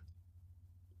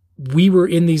we were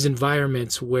in these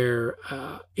environments where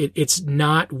it's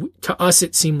not, to us,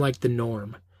 it seemed like the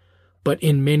norm. But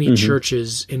in many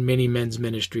churches, in many men's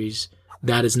ministries,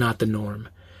 that is not the norm.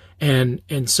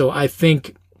 And so I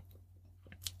think,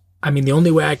 the only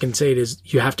way I can say it is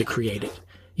you have to create it.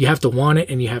 You have to want it,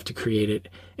 and you have to create it.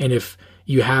 And if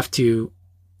you have to,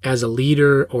 as a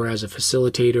leader or as a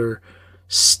facilitator,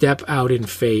 step out in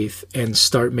faith and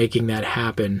start making that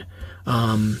happen,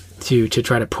 to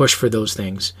try to push for those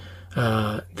things.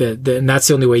 And that's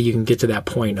the only way you can get to that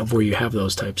point of where you have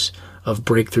those types of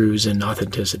breakthroughs and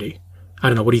authenticity. I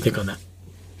don't know. What do you think on that?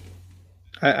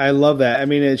 I love that. I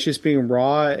mean, it's just being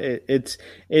raw. It's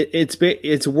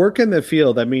work in the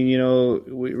field. I mean,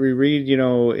 we read,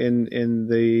 in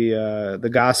the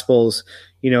Gospels,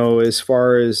 as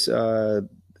far as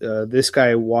this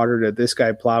guy watered it, this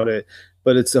guy plowed it,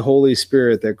 but it's the Holy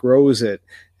Spirit that grows it.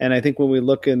 And I think when we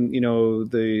look in,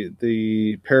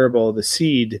 the parable of the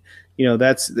seed,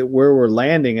 that's where we're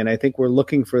landing. And I think we're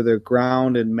looking for the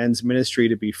ground in men's ministry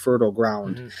to be fertile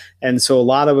ground. Mm-hmm. And so a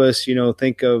lot of us,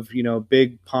 think of,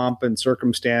 big pomp and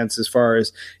circumstance as far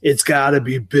as it's got to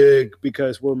be big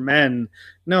because we're men.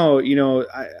 No,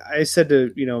 I said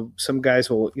to, some guys,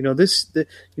 well,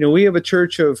 we have a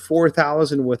church of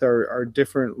 4,000 with our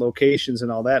different locations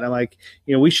and all that. And I'm like,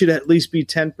 we should at least be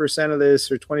 10% of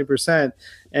this or 20%.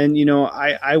 And,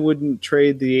 I wouldn't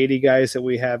trade the 80 guys that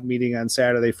we have meeting on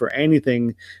Saturday for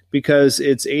anything, because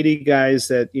it's 80 guys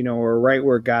that, are right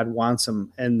where God wants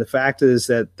them. And the fact is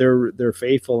that they're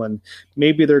faithful, and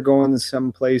maybe they're going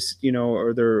someplace,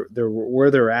 or they're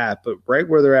where they're at, but right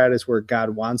where they're at is where God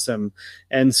wants them.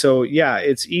 And so, yeah,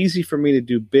 it's easy for me to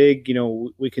do big.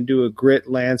 We can do a grit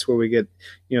Lance where we get,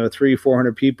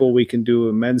 300-400 people. We can do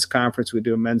a men's conference. We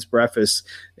do a men's breakfast.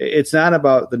 It's not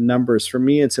about the numbers. For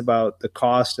me, it's about the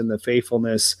cost and the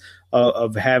faithfulness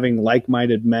of having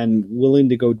like-minded men willing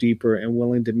to go deeper and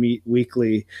willing to meet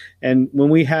weekly. And when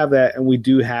we have that, and we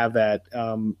do have that,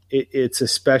 it's a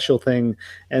special thing.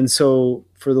 And so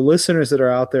for the listeners that are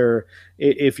out there,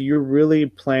 if you're really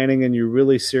planning and you're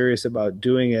really serious about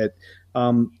doing it,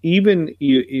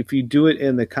 if you do it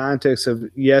in the context of,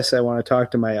 yes, I want to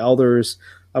talk to my elders,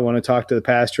 I want to talk to the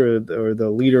pastor or the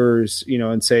leaders,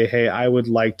 and say, hey, I would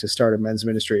like to start a men's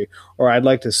ministry, or I'd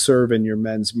like to serve in your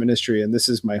men's ministry, and this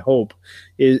is my hope,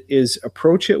 is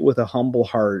approach it with a humble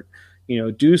heart.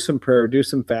 Do some prayer, do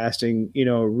some fasting,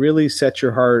 really set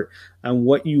your heart on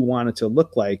what you want it to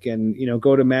look like. And,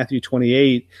 go to Matthew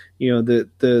 28,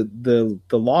 the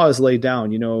law is laid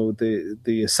down.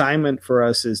 The assignment for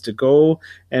us is to go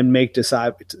and make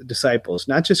disciples,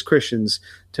 not just Christians,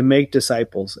 to make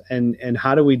disciples. And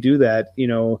how do we do that?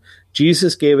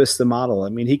 Jesus gave us the model. I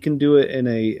mean, he can do it in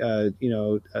a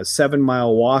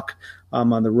 7-mile walk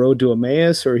on the road to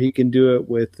Emmaus, or he can do it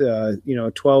with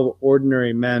 12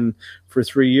 ordinary men for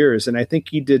 3 years. And I think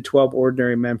he did 12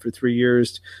 ordinary men for 3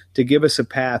 years to give us a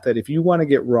path that if you want to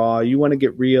get raw, you want to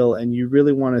get real, and you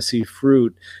really want to see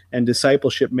fruit and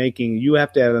discipleship making, you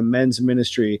have to have a men's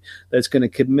ministry that's going to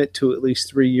commit to at least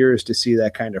 3 years to see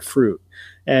that kind of fruit.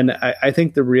 And I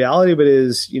think the reality of it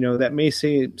is, that may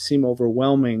seem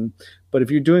overwhelming, but if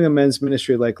you're doing a men's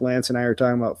ministry like Lance and I are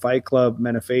talking about, Fight Club,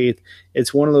 Men of Faith,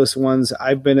 it's one of those ones.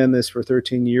 I've been in this for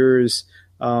 13 years,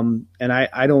 and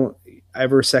I don't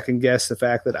ever second guess the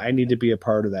fact that I need to be a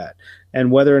part of that.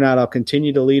 And whether or not I'll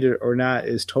continue to lead it or not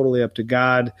is totally up to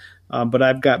God. But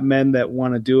I've got men that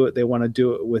want to do it. They want to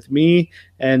do it with me.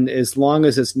 And as long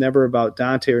as it's never about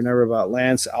Dante or never about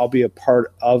Lance, I'll be a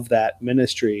part of that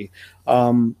ministry.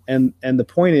 And the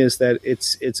point is that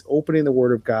it's opening the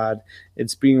Word of God.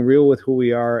 It's being real with who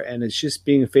we are, and it's just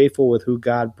being faithful with who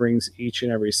God brings each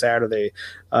and every Saturday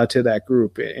to that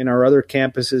group. In our other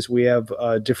campuses, we have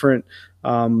different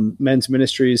men's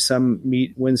ministries. Some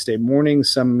meet Wednesday mornings,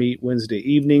 some meet Wednesday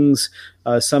evenings,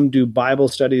 some do Bible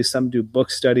studies, some do book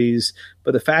studies.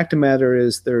 But the fact of the matter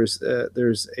is there's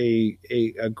a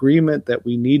agreement that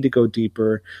we need to go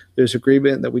deeper. There's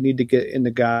agreement that we need to get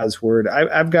into God's Word.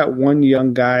 I've got one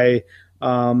young guy,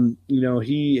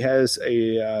 he has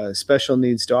a special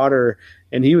needs daughter,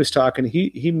 and he was talking,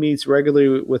 he meets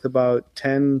regularly with about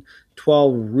 10,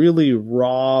 12 really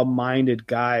raw-minded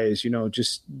guys,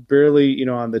 just barely,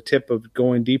 on the tip of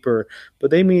going deeper. But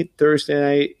they meet Thursday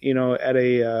night, at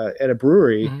a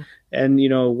brewery, mm-hmm.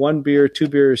 and, 1 beer, 2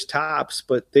 beers tops,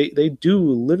 but they do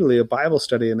literally a Bible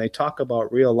study, and they talk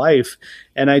about real life.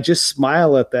 And I just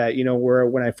smile at that, where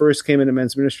when I first came into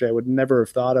men's ministry, I would never have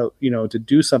thought of, to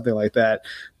do something like that.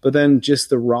 But then just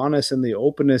the rawness and the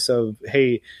openness of,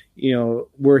 hey,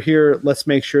 we're here. Let's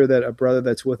make sure that a brother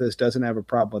that's with us doesn't have a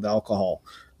problem with alcohol.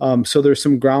 So there's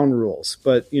some ground rules,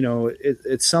 but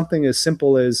it's something as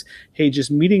simple as, hey,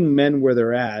 just meeting men where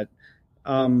they're at,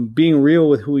 being real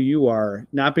with who you are,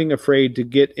 not being afraid to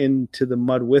get into the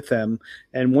mud with them.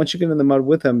 And once you get in the mud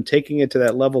with them, taking it to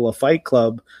that level of Fight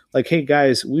Club, like, hey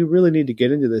guys, we really need to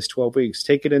get into this 12 weeks,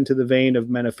 take it into the vein of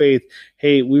Men of Faith.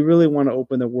 Hey, we really want to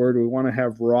open the Word. We want to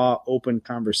have raw, open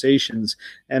conversations.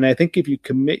 And I think if you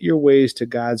commit your ways to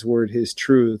God's Word, His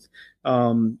truth,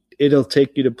 it'll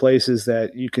take you to places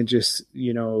that you can just,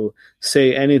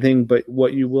 say anything, but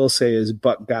what you will say is,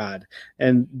 but God.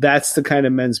 And that's the kind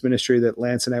of men's ministry that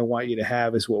Lance and I want you to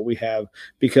have, is what we have,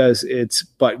 because it's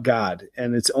but God.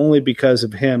 And it's only because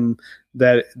of Him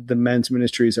that the men's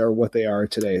ministries are what they are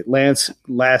today. Lance,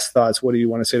 last thoughts. What do you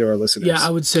want to say to our listeners? Yeah, I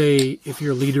would say if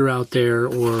you're a leader out there,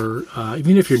 or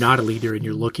even if you're not a leader and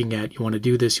you're looking at, you want to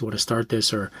do this, you want to start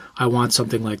this, or I want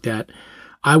something like that,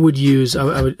 I would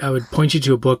point you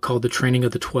to a book called The Training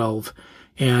of the 12.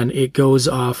 And it goes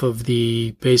off of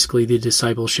basically the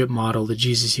discipleship model that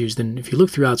Jesus used. And if you look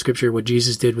throughout Scripture, what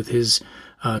Jesus did with his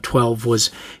 12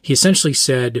 was he essentially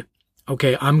said,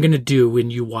 okay, I'm going to do when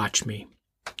you watch me.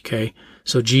 Okay.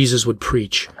 So Jesus would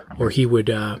preach, or he would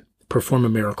perform a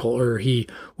miracle, or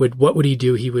what would he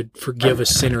do? He would forgive a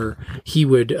sinner. He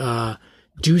would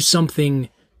do something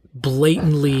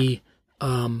blatantly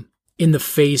in the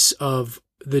face of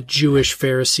the Jewish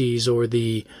Pharisees or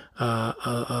the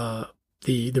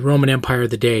Roman Empire of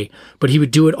the day, but he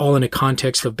would do it all in a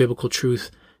context of biblical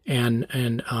truth and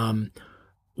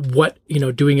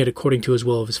doing it according to his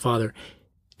will of his Father.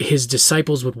 His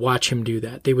disciples would watch him do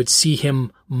that. They would see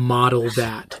him model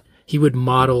that. He would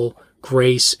model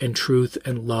grace and truth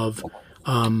and love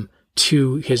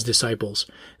to his disciples.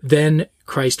 Then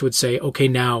Christ would say, okay,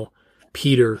 now,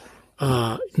 Peter,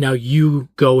 now you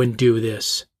go and do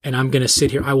this. And I'm going to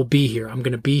sit here. I will be here. I'm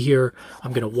going to be here.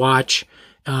 I'm going to watch.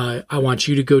 I want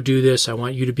you to go do this. I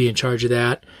want you to be in charge of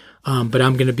that. But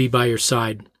I'm going to be by your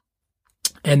side.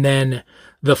 And then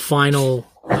the final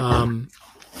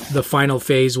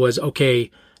phase was, okay,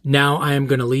 now I am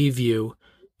going to leave you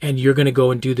and you're going to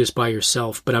go and do this by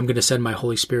yourself, but I'm going to send my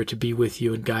Holy Spirit to be with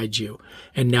you and guide you.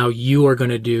 And now you are going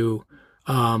to do,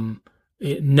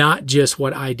 not just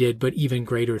what I did, but even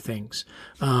greater things.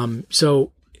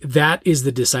 So that is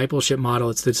the discipleship model.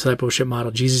 It's the discipleship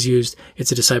model Jesus used.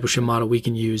 It's a discipleship model we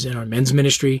can use in our men's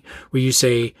ministry, where you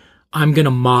say, I'm going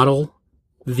to model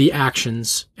the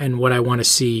actions and what I want to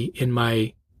see in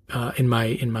my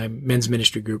men's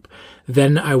ministry group.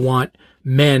 Then I want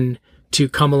men to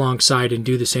come alongside and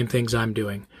do the same things I'm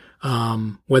doing.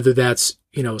 Whether that's,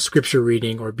 scripture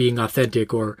reading or being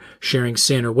authentic or sharing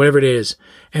sin or whatever it is.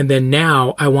 And then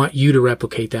now I want you to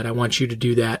replicate that. I want you to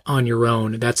do that on your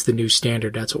own. That's the new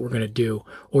standard. That's what we're going to do.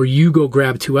 Or you go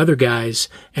grab 2 other guys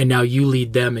and now you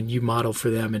lead them and you model for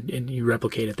them and you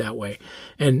replicate it that way.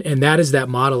 And that is that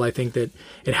model. I think that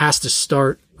it has to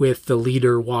start with the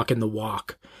leader walking the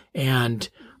walk. And,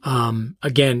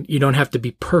 again, you don't have to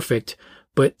be perfect,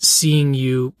 but seeing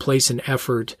you place an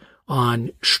effort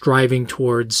on striving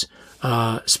towards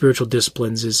spiritual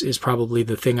disciplines is probably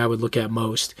the thing I would look at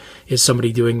most, is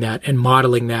somebody doing that and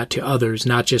modeling that to others,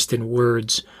 not just in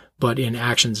words, but in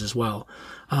actions as well.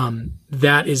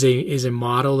 That is a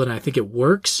model, and I think it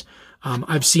works.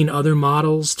 I've seen other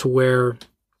models to where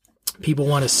people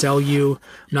want to sell you.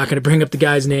 I'm not going to bring up the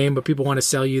guy's name, but people want to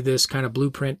sell you this kind of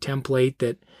blueprint template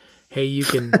that, hey, you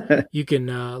can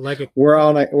we're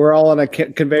all on a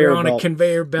conveyor belt. A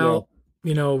conveyor belt.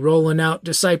 Yeah. Rolling out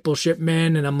discipleship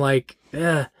men. And I'm like,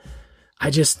 I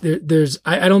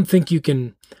don't think you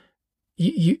can,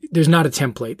 there's not a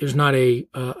template. There's not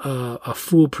a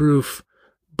foolproof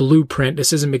blueprint.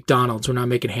 This isn't McDonald's. We're not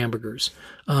making hamburgers.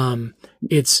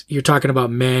 You're talking about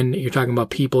men, you're talking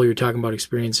about people, you're talking about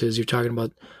experiences, you're talking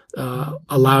about,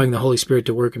 allowing the Holy Spirit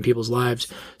to work in people's lives.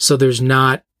 So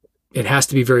it has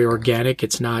to be very organic.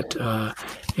 It's not,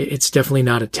 it's definitely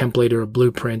not a template or a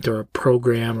blueprint or a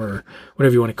program or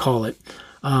whatever you want to call it.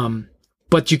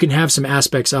 But you can have some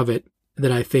aspects of it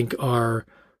that I think are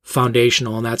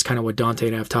foundational. And that's kind of what Dante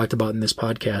and I have talked about in this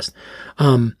podcast.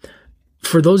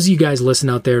 For those of you guys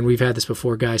listening out there, and we've had this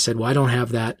before, guys said, well, I don't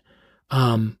have that.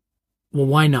 Well,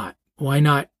 why not? Why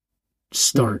not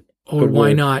start? Or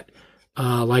why not,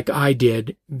 like I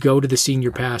did, go to the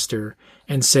senior pastor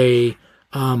and say,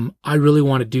 I really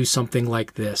want to do something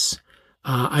like this.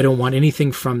 I don't want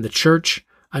anything from the church.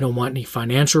 I don't want any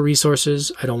financial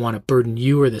resources. I don't want to burden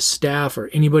you or the staff or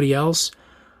anybody else.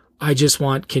 I just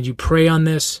want, can you pray on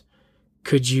this?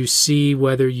 Could you see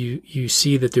whether you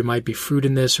see that there might be fruit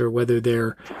in this, or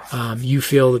whether you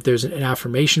feel that there's an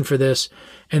affirmation for this?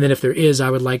 And then if there is, I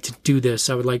would like to do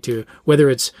this. I would like to, whether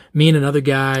it's me and another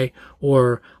guy,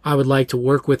 or I would like to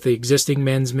work with the existing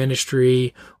men's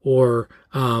ministry, or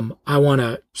I want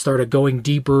to start a going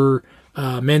deeper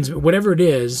men's, whatever it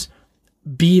is,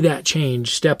 be that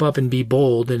change, step up and be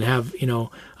bold, and have,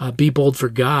 be bold for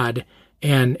God,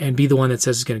 and be the one that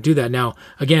says it's going to do that. Now,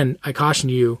 again, I caution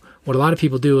you, what a lot of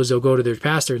people do is they'll go to their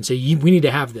pastor and say, we need to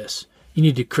have this. You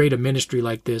need to create a ministry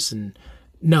like this. And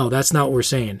no, that's not what we're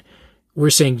saying.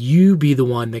 We're saying you be the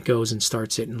one that goes and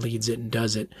starts it and leads it and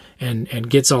does it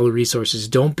and gets all the resources.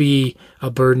 Don't be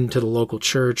a burden to the local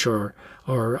church or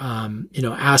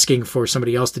asking for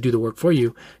somebody else to do the work for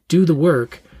you. Do the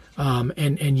work,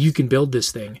 and you can build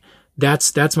this thing.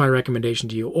 That's my recommendation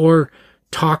to you. Or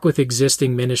talk with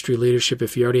existing ministry leadership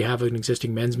if you already have an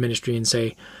existing men's ministry and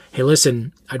say, hey,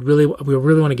 listen, we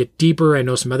really want to get deeper. I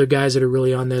know some other guys that are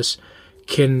really on this.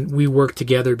 Can we work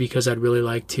together, because I'd really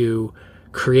like to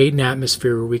create an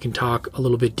atmosphere where we can talk a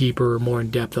little bit deeper or more in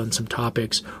depth on some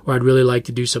topics, or I'd really like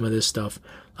to do some of this stuff.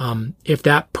 If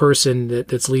that person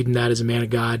that's leading that is a man of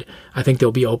God, I think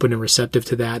they'll be open and receptive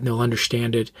to that, and they'll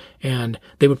understand it, and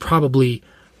they would probably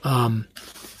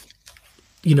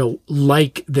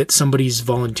like that somebody's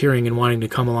volunteering and wanting to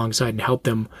come alongside and help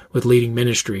them with leading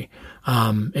ministry,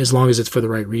 as long as it's for the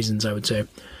right reasons, I would say.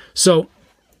 So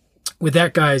with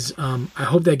that, guys, I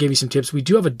hope that gave you some tips. We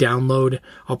do have a download.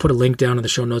 I'll put a link down in the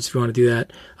show notes if you want to do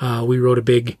that. We wrote a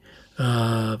big,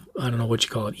 I don't know what you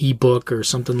call it, ebook or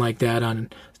something like that on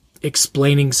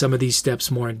explaining some of these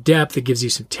steps more in depth. It gives you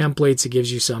some templates. It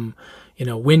gives you some,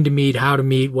 when to meet, how to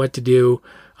meet, what to do.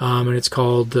 And it's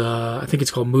called, I think it's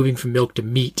called Moving from Milk to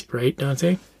Meat, right,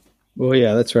 Dante? Well,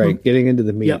 yeah, that's right. Getting into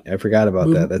the meat. Yep. I forgot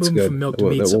about that. That's good. From milk to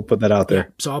meat. We'll put that out there. Yeah.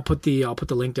 So I'll put the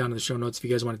link down in the show notes if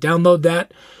you guys want to download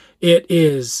that. It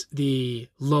is the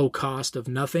low cost of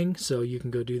nothing, so you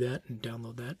can go do that and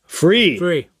download that.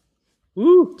 Free.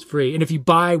 Woo! It's free. And if you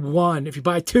buy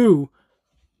two,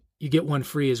 you get one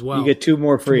free as well. You get two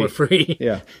more free.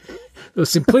 Yeah. It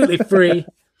was completely free.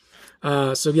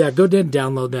 So yeah, go ahead and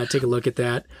download that. Take a look at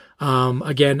that.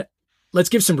 Again, let's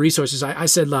give some resources. I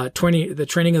said the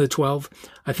Training of the 12,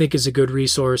 I think, is a good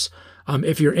resource.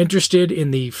 If you're interested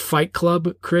in the Fight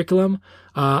Club curriculum,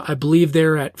 I believe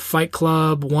they're at Fight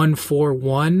Club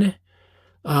 141.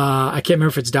 I can't remember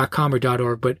if it's .com or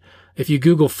 .org, but if you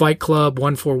Google Fight Club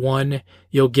 141,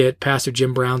 you'll get Pastor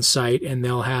Jim Brown's site, and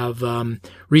they'll have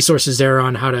resources there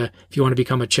on how to, if you want to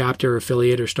become a chapter or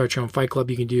affiliate or start your own fight club,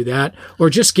 you can do that. Or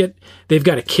just they've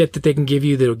got a kit that they can give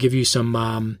you that'll give you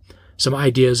some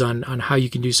ideas on how you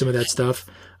can do some of that stuff.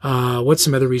 What's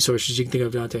some other resources you can think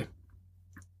of, Dante?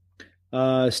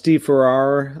 Steve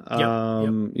Farrar.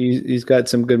 Yep. He's got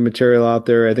some good material out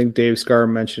there. I think Dave Scar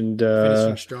mentioned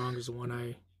Finishing Strong is the one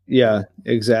I... Yeah,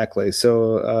 exactly.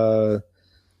 So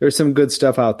there's some good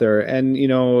stuff out there, and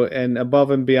and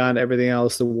above and beyond everything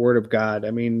else, the Word of God.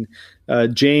 I mean,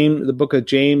 the book of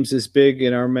James is big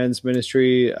in our men's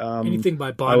ministry. Anything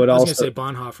by Bonhoeffer. I was going to say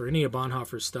Bonhoeffer. Any of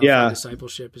Bonhoeffer's stuff. Yeah,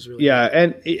 discipleship is really good.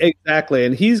 And exactly.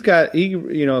 And he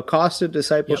accosted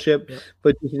discipleship, yep.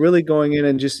 But just really going in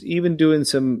and just even doing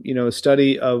some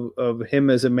study of him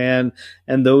as a man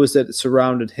and those that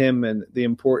surrounded him, and the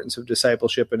importance of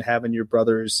discipleship and having your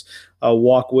brothers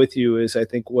walk with you is, I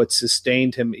think, what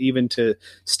sustained him even to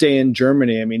stay in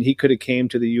Germany. I mean, he could have came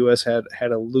to the U.S.,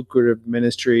 had a lucrative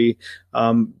ministry.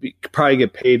 Probably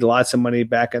get paid lots of money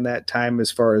back in that time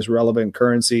as far as relevant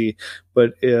currency,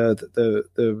 but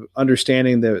the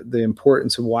understanding the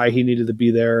importance of why he needed to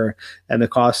be there and the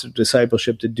cost of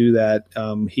discipleship to do that,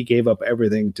 he gave up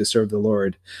everything to serve the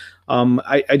Lord.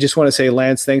 I just want to say,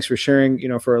 Lance, thanks for sharing.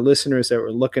 For our listeners that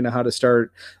were looking at how to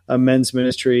start a men's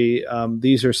ministry,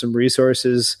 these are some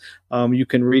resources. You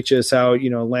can reach us out.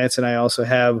 Lance and I also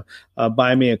have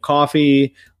Buy Me a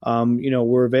Coffee.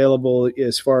 We're available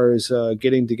as far as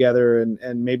getting together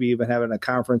and maybe even having a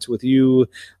conference with you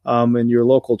and your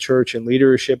local church and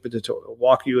leadership to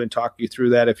walk you and talk you through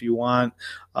that if you want.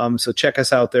 So check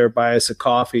us out there, buy us a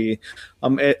coffee.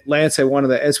 Lance, I wanted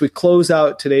to, as we close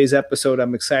out today's episode,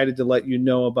 I'm excited to let you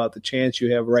know about the chance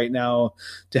you have right now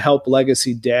to help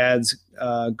Legacy Dads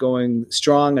going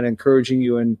strong and encouraging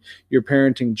you in your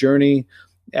parenting journey.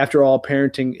 After all,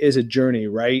 parenting is a journey,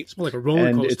 right? It's more like a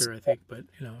roller coaster, I think, but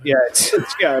Yeah,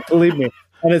 yeah, believe me.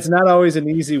 And it's not always an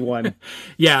easy one.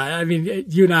 Yeah, I mean,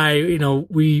 you and I,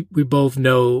 we both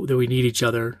know that we need each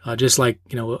other. Just like,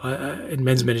 in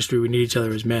men's ministry, we need each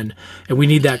other as men. And we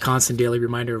need that constant daily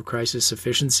reminder of Christ's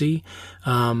sufficiency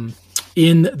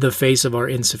in the face of our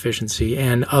insufficiency,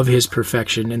 and of his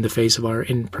perfection in the face of our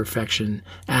imperfection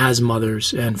as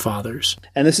mothers and fathers.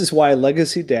 And this is why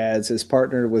Legacy Dads is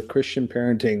partnered with Christian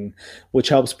Parenting, which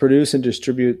helps produce and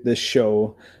distribute this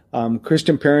show.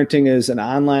 Christian Parenting is an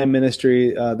online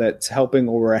ministry that's helping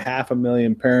over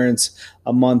 500,000 parents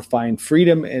a month find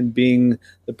freedom in being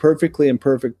the perfectly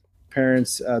imperfect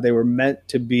parents they were meant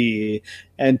to be.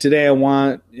 And today I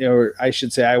want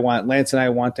Lance and I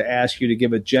want to ask you to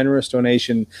give a generous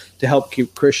donation to help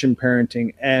keep Christian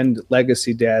Parenting and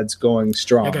Legacy Dads going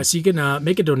strong. Yeah, guys, so you can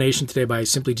make a donation today by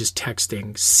simply just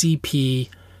texting CP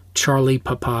Charlie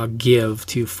Papa Give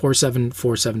to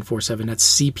 474747.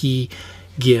 That's CP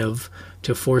Give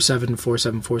to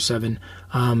 474747.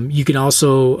 You can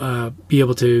also be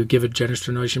able to give a generous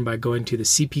donation by going to the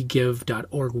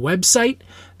cpgive.org website.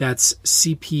 That's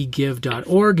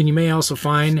cpgive.org. And you may also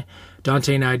find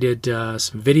Dante and I did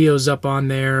some videos up on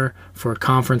there for a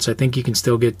conference. I think you can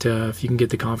still get, if you can get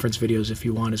the conference videos if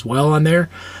you want as well on there.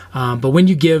 But when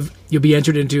you give, you'll be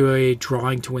entered into a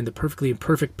drawing to win the Perfectly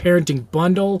Imperfect Parenting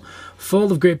Bundle,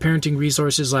 full of great parenting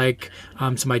resources like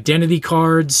some identity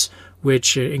cards,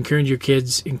 which encourage your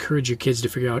kids to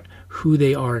figure out who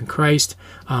they are in Christ,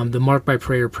 the Mark by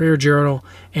Prayer prayer journal,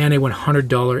 and a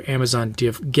 $100 Amazon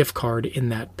gift card in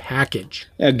that package.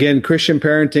 Again, Christian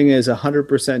Parenting is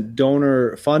 100%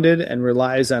 donor funded and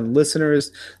relies on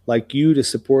listeners like you to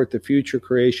support the future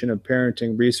creation of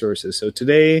parenting resources. So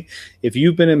today, if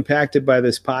you've been impacted by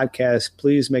this podcast,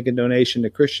 please make a donation to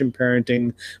Christian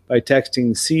Parenting by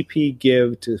texting CP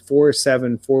Give to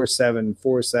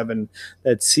 474747.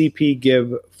 That's CP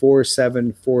Give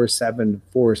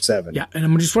 474747. Yeah, and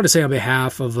I just want to say on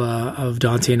behalf of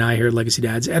Dante and I here at Legacy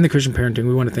Dads and the Christian Parenting,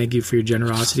 we want to thank you for your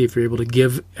generosity. If you're able to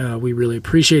give, we really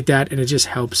appreciate that, and it just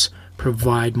helps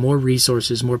provide more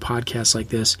resources, more podcasts like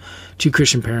this to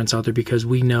Christian parents out there, because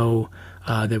we know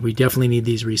that we definitely need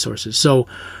these resources. So,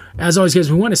 as always,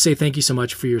 guys, we want to say thank you so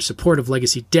much for your support of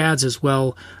Legacy Dads as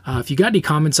well. If you got any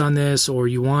comments on this, or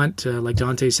you want, like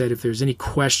Dante said, if there's any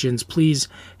questions, please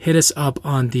hit us up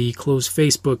on the closed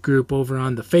Facebook group over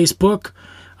on the Facebook.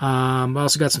 I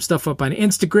also got some stuff up on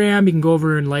Instagram. You can go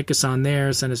over and like us on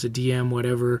there, send us a DM,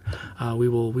 whatever. We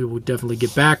will definitely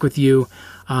get back with you.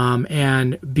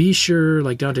 And be sure,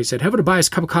 like Dante said, head over to buy us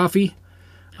a cup of coffee.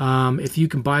 If you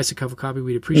can buy us a cup of coffee,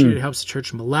 we'd appreciate it. It helps the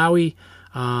Church of Malawi.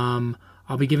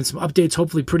 I'll be giving some updates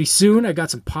hopefully pretty soon. I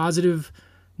got some positive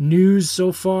news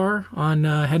so far on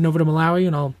heading over to Malawi,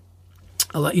 and I'll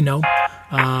let you know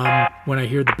when I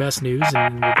hear the best news,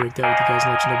 and we'll break that with you guys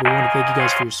and let you know. But we want to thank you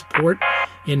guys for your support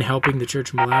in helping the Church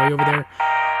of Malawi over there.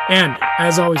 And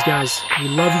as always, guys, we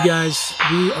love you guys.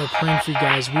 We are praying for you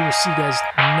guys. We will see you guys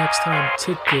next time.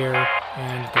 Take care,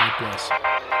 and God bless.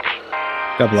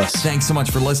 God bless. Thanks so much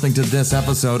for listening to this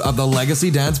episode of the Legacy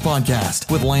Dads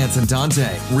Podcast with Lance and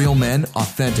Dante. Real men,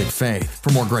 authentic faith.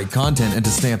 For more great content and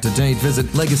to stay up to date, visit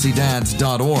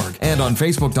legacydads.org and on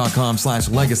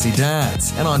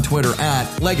Facebook.com/LegacyDads and on Twitter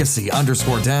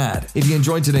 @Legacy_Dad. If you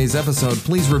enjoyed today's episode,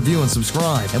 please review and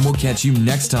subscribe, and we'll catch you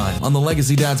next time on the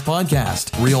Legacy Dads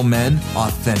Podcast. Real men,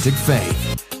 authentic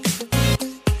faith.